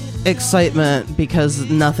excitement because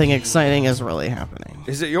nothing exciting is really happening.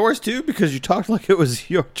 Is it yours too? Because you talked like it was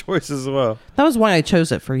your choice as well. That was why I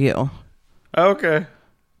chose it for you. Okay.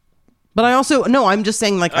 But I also, no, I'm just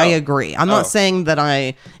saying, like, I agree. I'm not Oh. saying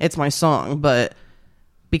that it's my song, but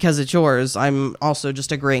because it's yours, I'm also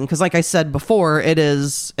just agreeing. Because like I said before, it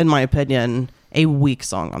is, in my opinion, a weak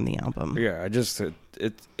song on the album. Yeah, I just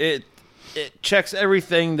it checks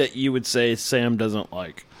everything that you would say Sam doesn't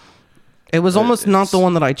like. It was almost not it's- the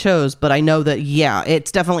one that I chose, but I know that, yeah,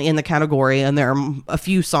 it's definitely in the category, and there are a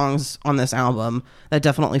few songs on this album that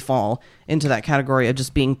definitely fall into that category of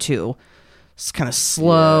just being too it's kind of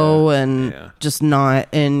slow and yeah. just not.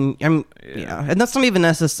 And and that's not even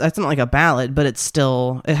necessary. It's not like a ballad, but it's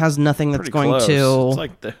still. It has nothing that's Pretty going close. to. It's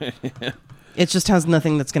like the, It just has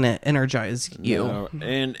nothing that's going to energize you. No,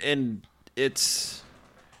 and it's.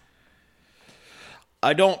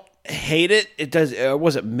 I don't hate it. It does. I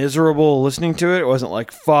wasn't miserable listening to it. It wasn't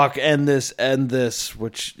like fuck end this,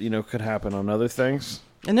 which could happen on other things.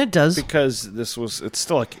 And it does. Because it's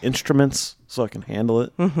still like instruments, so I can handle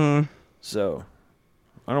it. Mm-hmm. So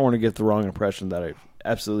I don't want to get the wrong impression that I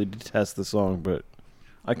absolutely detest the song, but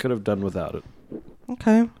I could have done without it.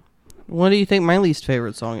 Okay. What do you think my least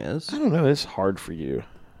favorite song is? I don't know. It's hard for you.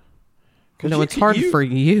 No, it's hard for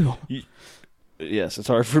you. Yes, it's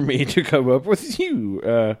hard for me to come up with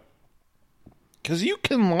you. Because you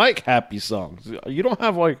can like happy songs. You don't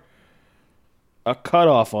have like a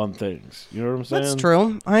cutoff on things. You know what I'm saying? That's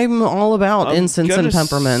true. I'm all about incense and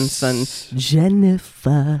peppermints and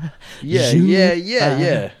Jennifer.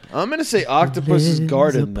 Yeah. I'm going to say Octopus's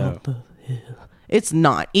Garden, though. It's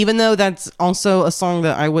not. Even though that's also a song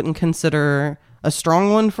that I wouldn't consider a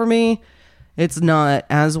strong one for me, it's not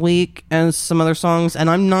as weak as some other songs. And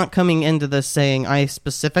I'm not coming into this saying I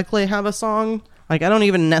specifically have a song. Like, I don't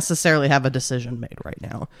even necessarily have a decision made right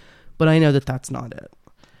now. But I know that that's not it.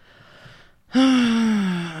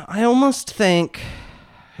 I almost think,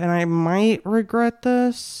 and I might regret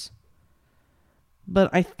this, but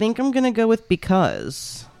I think I'm going to go with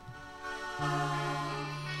Because.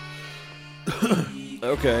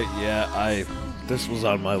 Okay, yeah, this was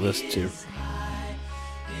on my list too.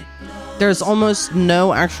 There's almost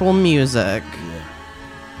no actual music.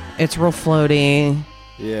 It's real floaty.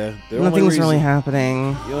 Yeah, Nothing's really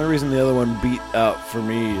happening. The only reason the other one beat out for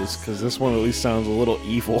me is because this one at least sounds a little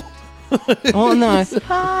evil. Well, no.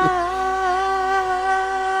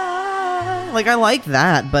 Like, I like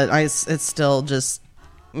that, but it's still just,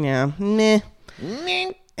 meh.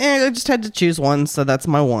 I just had to choose one, so that's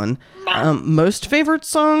my one. Most favorite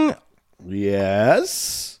song?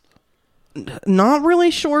 Yes. Not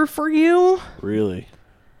really sure for you. Really?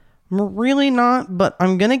 Really not, but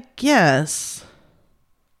I'm gonna guess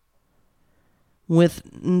with...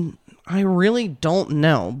 I really don't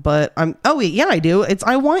know, but I'm... Oh, yeah, I do. It's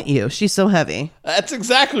I Want You. She's So Heavy. That's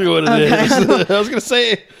exactly what it is. I was going to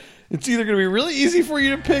say, it's either going to be really easy for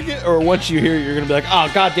you to pick it, or once you hear it, you're going to be like,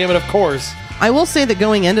 oh, God damn it, of course. I will say that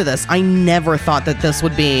going into this, I never thought that this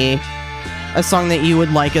would be a song that you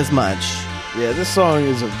would like as much. Yeah, this song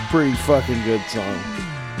is a pretty fucking good song.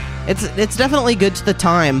 It's definitely good to the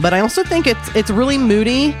time, but I also think it's really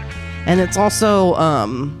moody, and it's also...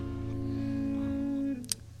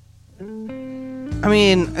 I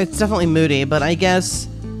mean, it's definitely moody, but I guess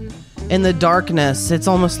in the darkness, it's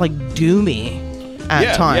almost like doomy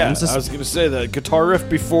at times. Yeah, I was going to say that guitar riff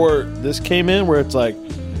before this came in, where it's like,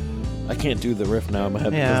 I can't do the riff now in my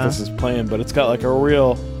head because this is playing, but it's got like a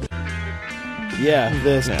real,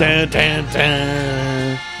 this. Dun, dun, dun,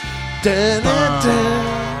 dun, dun, dun,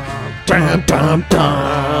 dun, dun,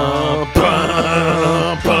 dun,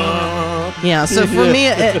 dun. Yeah, so for me,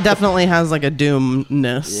 it definitely has like a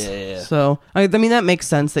doomness. Yeah. So, I mean, that makes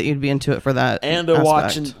sense that you'd be into it for that. And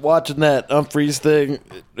aspect. watching that Humphreys thing,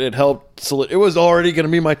 it helped. It was already going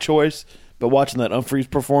to be my choice, but watching that Humphreys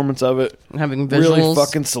performance of it, having visuals, really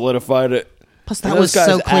fucking solidified it. Plus, that was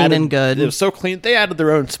so clean and good. It was so clean. They added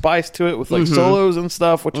their own spice to it with like solos and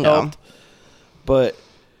stuff, which helped. But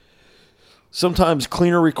sometimes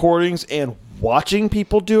cleaner recordings and watching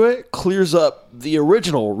people do it clears up the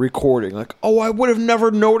original recording. Like, oh, I would have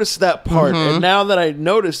never noticed that part. And now that I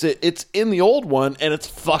notice it, it's in the old one and it's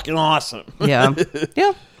fucking awesome. Yeah.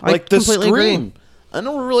 Yeah. Like the scream. I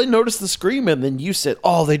never really noticed the scream, and then you said,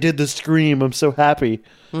 oh, they did the scream. I'm so happy.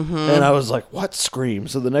 And I was like, what scream?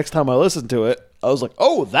 So the next time I listened to it, I was like,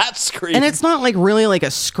 oh, that scream. And it's not like really like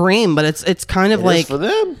a scream, but it's kind of like for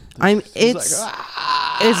them. It's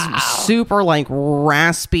super like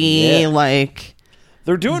raspy, like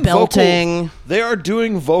they're doing belting, they are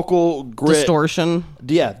doing vocal grit. Distortion.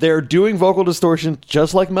 Yeah, they're doing vocal distortion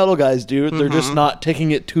just like metal guys do. They're just not taking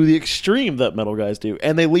it to the extreme that metal guys do,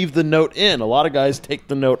 and they leave the note in. A lot of guys take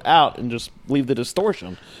the note out and just leave the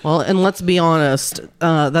distortion. Well, and let's be honest,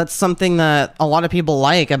 that's something that a lot of people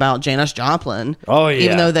like about Janis Joplin. Oh yeah,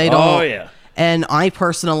 even though they don't. Oh yeah. And I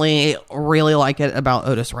personally really like it about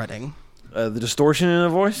Otis Redding. The distortion in the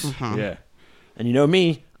voice? Yeah. And you know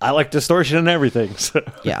me, I like distortion in everything. So.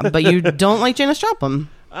 Yeah, but you don't like Janis Joplin.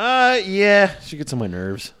 Yeah. She gets on my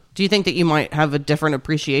nerves. Do you think that you might have a different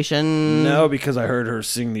appreciation? No, because I heard her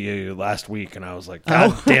sing the last week, and I was like,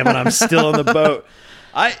 God damn it, I'm still in the boat.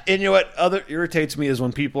 And you know what other irritates me is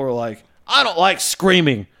when people are like, I don't like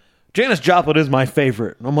screaming. Janis Joplin is my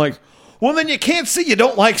favorite. And I'm like, Well, then you can't see. You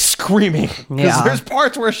don't like screaming because Yeah. there's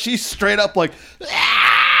parts where she's straight up like,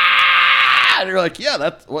 "Ah!" and you're like, yeah,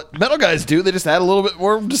 that's what metal guys do. They just add a little bit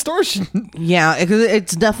more distortion. Yeah,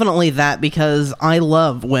 it's definitely that, because I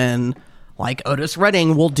love when, like, Otis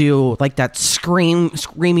Redding will do, like, that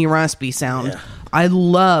screamy, raspy sound. Yeah. I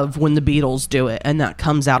love when the Beatles do it, and that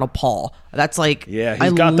comes out of Paul. That's like, Yeah, I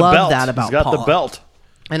he's got the love belt. that about He's got Paul. the belt.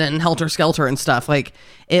 And then Helter Skelter and stuff, like,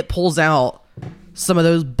 it pulls out some of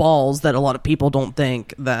those balls that a lot of people don't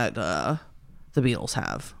think that the Beatles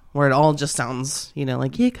have, where it all just sounds, you know,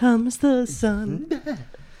 like, here comes the sun.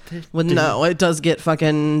 Well, no, it does get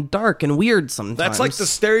fucking dark and weird sometimes. That's like the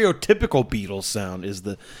stereotypical Beatles sound is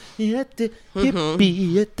the you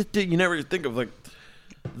never think of like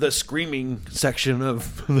the screaming section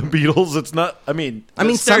of the Beatles. It's not. I mean, some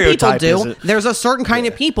people stereotype do. isn't- There's a certain kind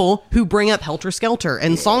of people who bring up Helter Skelter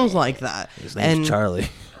and songs like that. His name's Charlie.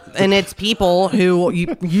 And it's people who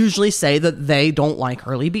usually say that they don't like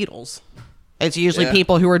early Beatles. It's usually Yeah.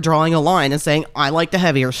 people who are drawing a line and saying, I like the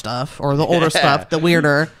heavier stuff, or the older stuff, the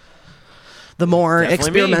weirder, the more Definitely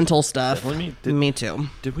experimental me. stuff. Definitely me. Me too.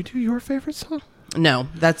 Did we do your favorite song? No,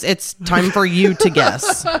 it's time for you to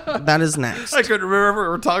guess. That is next. I couldn't remember if we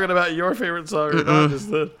were talking about your favorite song or not.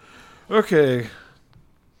 Just the okay.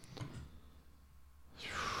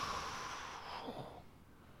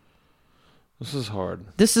 This is hard.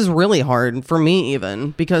 This is really hard for me,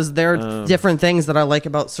 even, because there are different things that I like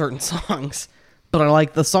about certain songs, but I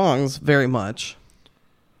like the songs very much.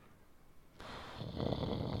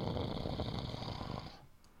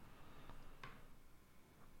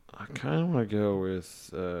 I kind of want to go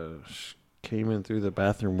with "Came In Through the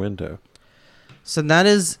Bathroom Window." So that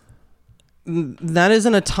isn't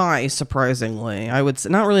a tie, surprisingly. I would say,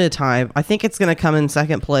 not really a tie. I think it's going to come in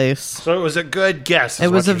second place. So it was a good guess. is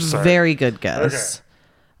It was what a you're saying. very good guess.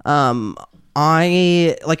 Like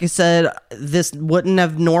I said, this wouldn't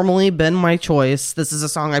have normally been my choice. This is a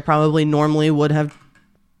song I probably normally would have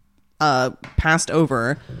passed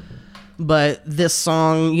over. But this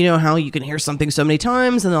song, you know how you can hear something so many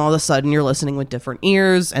times, and then all of a sudden you're listening with different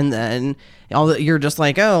ears, and then you're just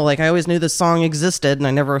like, oh, like I always knew this song existed, and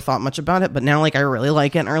I never thought much about it, but now like I really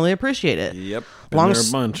like it and I really appreciate it. Yep. Long Long there a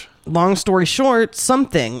s- bunch. Long story short,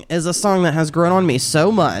 Something is a song that has grown on me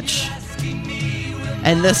so much.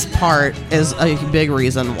 And this part is a big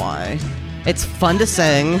reason why. It's fun to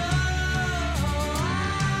sing, It's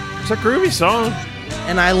a groovy song.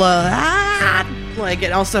 and I love like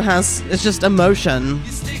it also has, it's just emotion.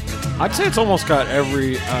 I'd say it's almost got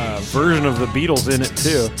every version of the Beatles in it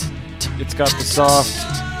too. It's got the soft.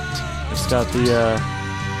 It's got the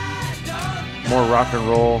more rock and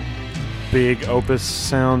roll, big opus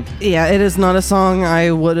sound. Yeah, it is not a song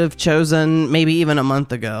I would have chosen maybe even a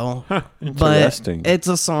month ago. Interesting. But it's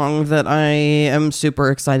a song that I am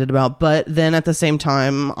super excited about. But then at the same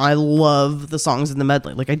time, I love the songs in the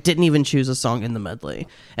medley. Like, I didn't even choose a song in the medley.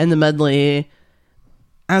 And the medley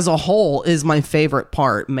as a whole is my favorite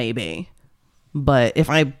part, maybe. But if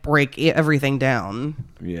I break everything down,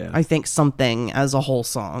 Yeah. I think Something as a whole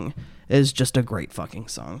song is just a great fucking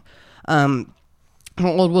song. How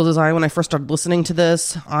old was I when I first started listening to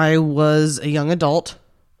this? I was a young adult.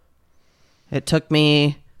 It took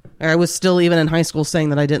me, I was still even in high school saying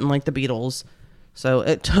that I didn't like the Beatles. So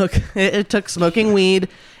it took smoking weed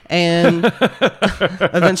and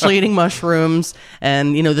eventually eating mushrooms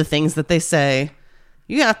and, you know, the things that they say.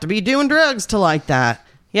 You have to be doing drugs to like that.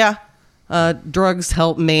 Yeah. Drugs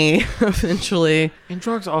helped me eventually. And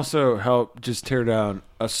drugs also help just tear down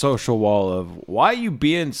a social wall of why you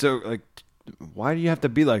being so like. Why do you have to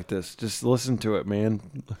be like this? Just listen to it, man.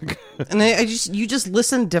 And you just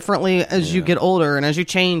listen differently as you get older and as you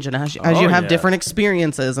change and as you Oh, have yeah. different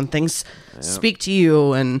experiences and things speak to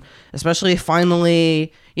you. And especially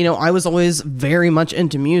finally, you know, I was always very much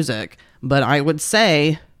into music, but I would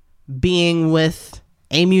say being with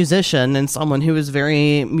a musician and someone who is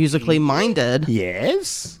very musically minded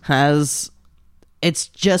Yes. it's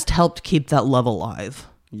just helped keep that love alive.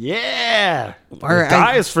 Yeah, Or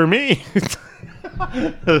die is for me.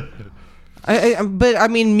 But I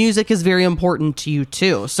mean, music is very important to you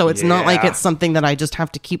too. So it's not like Yeah. it's something that I just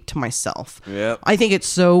have to keep to myself. Yep. I think it's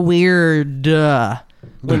so weird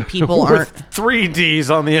when people aren't With 3 D's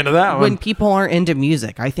on the end of that when one. people aren't into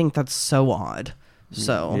music. I think that's so odd.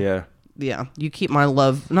 So Yeah, you keep my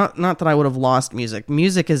love. Not that I would have lost music.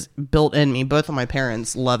 Music is built in me. Both of my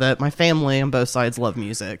parents love it. My family on both sides love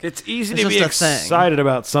music. it's easy It's to be just a thing. excited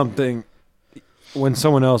about something when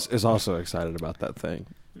someone else is also excited about that thing.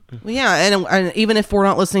 Well, yeah, and even if we're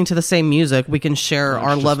not listening to the same music, we can share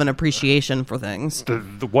our love and appreciation for things.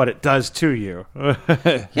 What it does to you.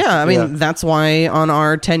 Yeah, I mean, that's why on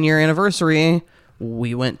our 10-year anniversary,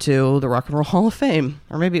 we went to the Rock and Roll Hall of Fame.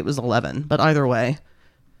 Or maybe it was 11, but either way,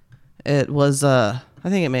 it was, I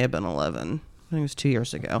think it may have been 11. I think it was 2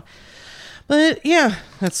 years ago. But yeah,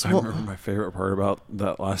 that's I remember my favorite part about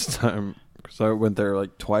that last time, because I went there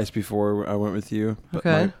like twice before I went with you. But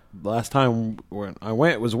Okay. my last time when I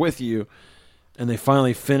went was with you, and they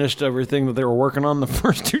finally finished everything that they were working on the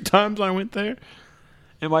first 2 times I went there.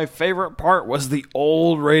 And my favorite part was the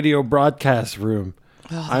old radio broadcast room.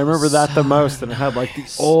 I remember that the most, and it had like the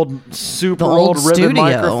old, super old old ribbon studio.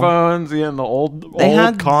 microphones, and the old they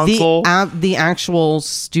had console. the actual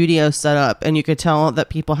studio set up, and you could tell that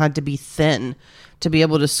people had to be thin to be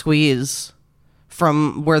able to squeeze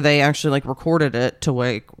from where they actually like recorded it to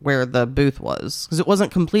like where the booth was, because it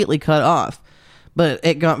wasn't completely cut off, but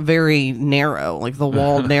it got very narrow, like the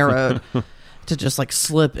wall narrowed to just like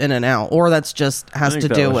slip in and out. Or that's just has I to think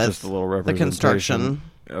that do was with just a little the construction.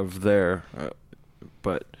 of there,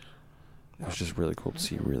 but it was just really cool to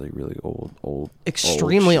see really, really old,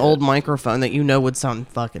 Extremely shit. old microphone that you know would sound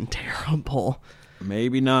fucking terrible.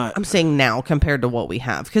 Maybe not. I'm saying now compared to what we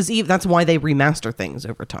have, because that's why they remaster things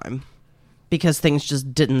over time, because things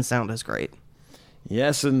just didn't sound as great.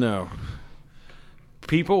 Yes and no.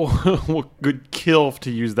 People would kill to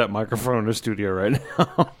use that microphone in a studio right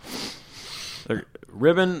now.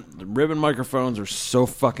 Ribbon microphones are so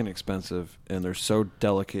fucking expensive, and they're so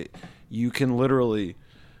delicate. You can literally,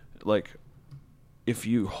 like, if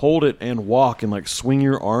you hold it and walk and like swing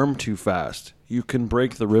your arm too fast, you can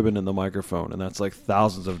break the ribbon in the microphone, and that's like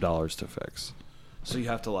thousands of dollars to fix. So you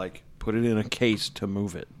have to like put it in a case to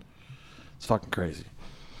move it. It's fucking crazy.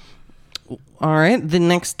 All right, the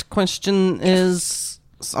next question is,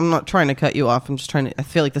 I'm not trying to cut you off, I'm just trying to, I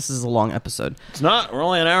feel like this is a long episode. It's not. We're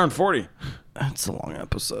only an hour and 40. It's a long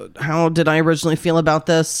episode. How did I originally feel about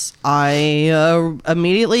this? I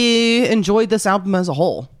immediately enjoyed this album as a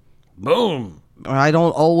whole. Boom. I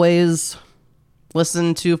don't always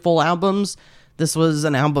listen to full albums. This was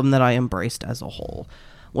an album that I embraced as a whole.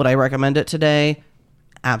 Would I recommend it today?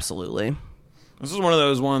 Absolutely. This is one of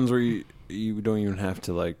those ones where you don't even have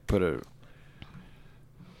to like put a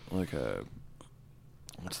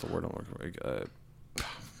what's the word I'm looking for?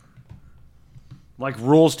 Like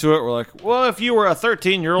rules to it. We're like, well, if you were a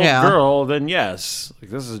 13-year-old Yeah. girl, then yes.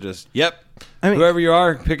 Like this is just, yep. I mean- Whoever you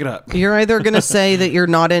are, pick it up. You're either going to say that you're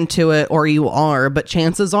not into it or you are, but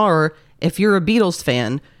chances are, if you're a Beatles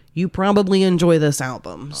fan, you probably enjoy this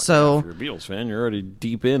album. So If you're a Beatles fan, you're already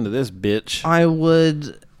deep into this bitch. I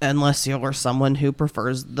would, unless you're someone who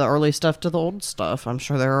prefers the early stuff to the old stuff. I'm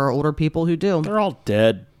sure there are older people who do. They're all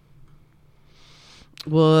dead.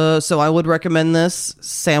 So I would recommend this.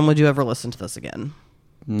 Sam, would you ever listen to this again?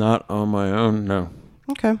 Not on my own, no.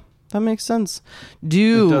 Okay, that makes sense.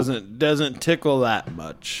 It doesn't tickle that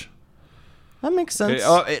much. That makes sense.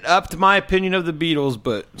 It upped my opinion of the Beatles,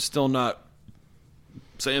 but still not.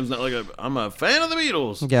 Sam's not like I'm a fan of the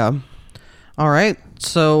Beatles. Yeah. All right.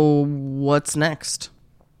 So what's next?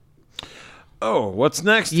 Oh, what's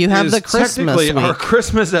next? You have is the Christmas technically our week.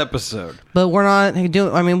 Christmas episode. But we're not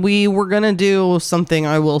doing. I mean, we were gonna do something.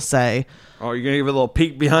 I will say. Oh, you're gonna give a little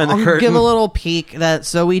peek behind the I'll curtain. give a little peek.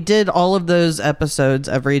 So we did all of those episodes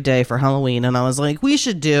every day for Halloween, and I was like, we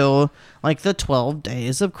should do like the 12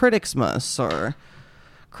 days of Criticsmas or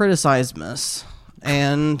Criticizemas,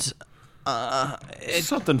 and It's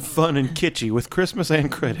something fun and kitschy with Christmas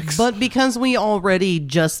and critics. but because we already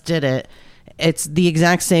just did it, it's the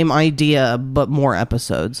exact same idea but more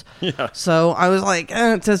episodes. Yeah. So I was like,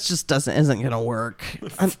 this just isn't gonna work.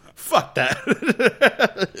 Fuck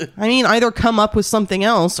that. I mean, either come up with something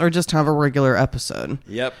else or just have a regular episode.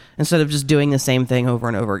 Yep. Instead of just doing the same thing over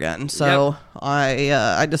and over again. So Yep.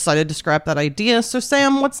 I decided to scrap that idea. So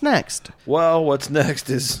Sam, what's next? Well, what's next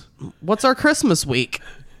is What's our Christmas week?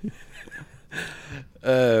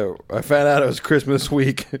 I found out it was Christmas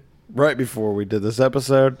week right before we did this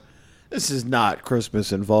episode. This is not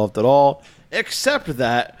Christmas involved at all, except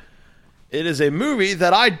that it is a movie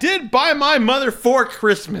that I did buy my mother for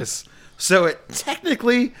Christmas. So it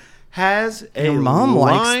technically has a Your mom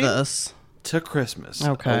line likes this. to Christmas.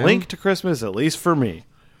 Okay. A link to Christmas, at least for me.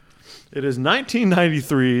 It is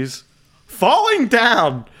 1993's Falling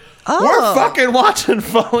Down. Oh. We're fucking watching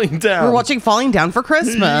Falling Down. We're watching Falling Down for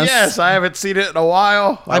Christmas. Yes, I haven't seen it in a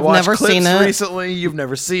while. I I've watched never clips seen it. recently. You've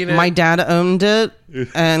never seen it. My dad owned it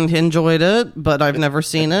and enjoyed it, but I've never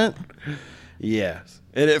seen it. Yes.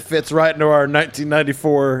 And it fits right into our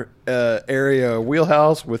 1994 area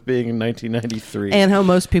wheelhouse with being in 1993. And how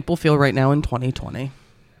most people feel right now in 2020.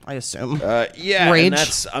 I assume. Yeah, Rage.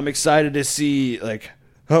 and I'm excited to see like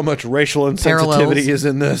how much racial insensitivity Parallels. is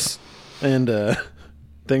in this, and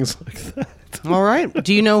things like that. All right.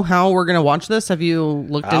 Do you know how we're gonna watch this? Have you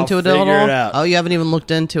looked I'll into it at all? figure it out. Oh, you haven't even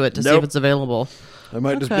looked into it to see if Nope. it's available. I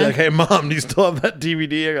might just be Okay. like, "Hey, Mom, do you still have that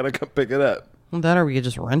DVD? I gotta come pick it up." Well, that or we could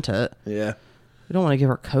just rent it. Yeah, We don't want to give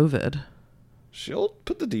her COVID. she'll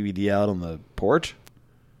put the DVD out on the porch.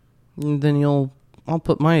 And then I'll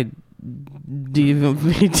put my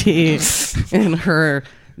DVD in her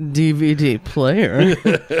DVD player.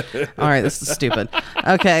 All right, this is stupid.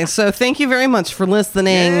 Okay, so thank you very much for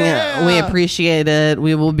listening. Yeah. We appreciate it.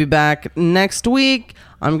 We will be back next week.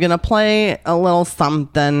 I'm going to play a little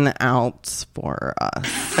something out for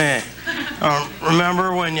us. Hey,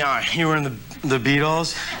 remember when you were in the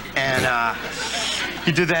Beatles and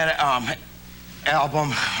you did that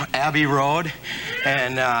album Abbey Road,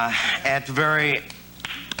 and at the very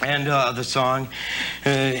end of the song,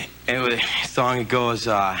 it goes,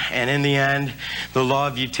 and in the end, the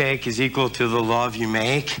love you take is equal to the love you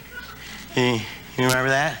make. You remember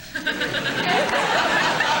that?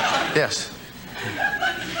 Yes.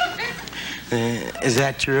 Is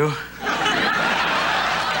that true?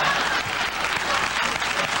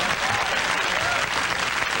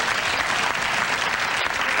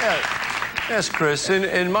 Yes, Chris.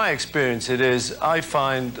 In my experience, it is. I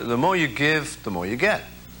find the more you give, the more you get.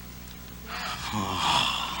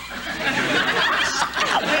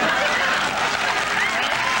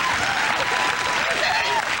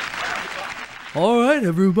 All right,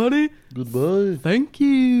 everybody. Goodbye. Thank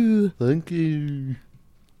you. Thank you.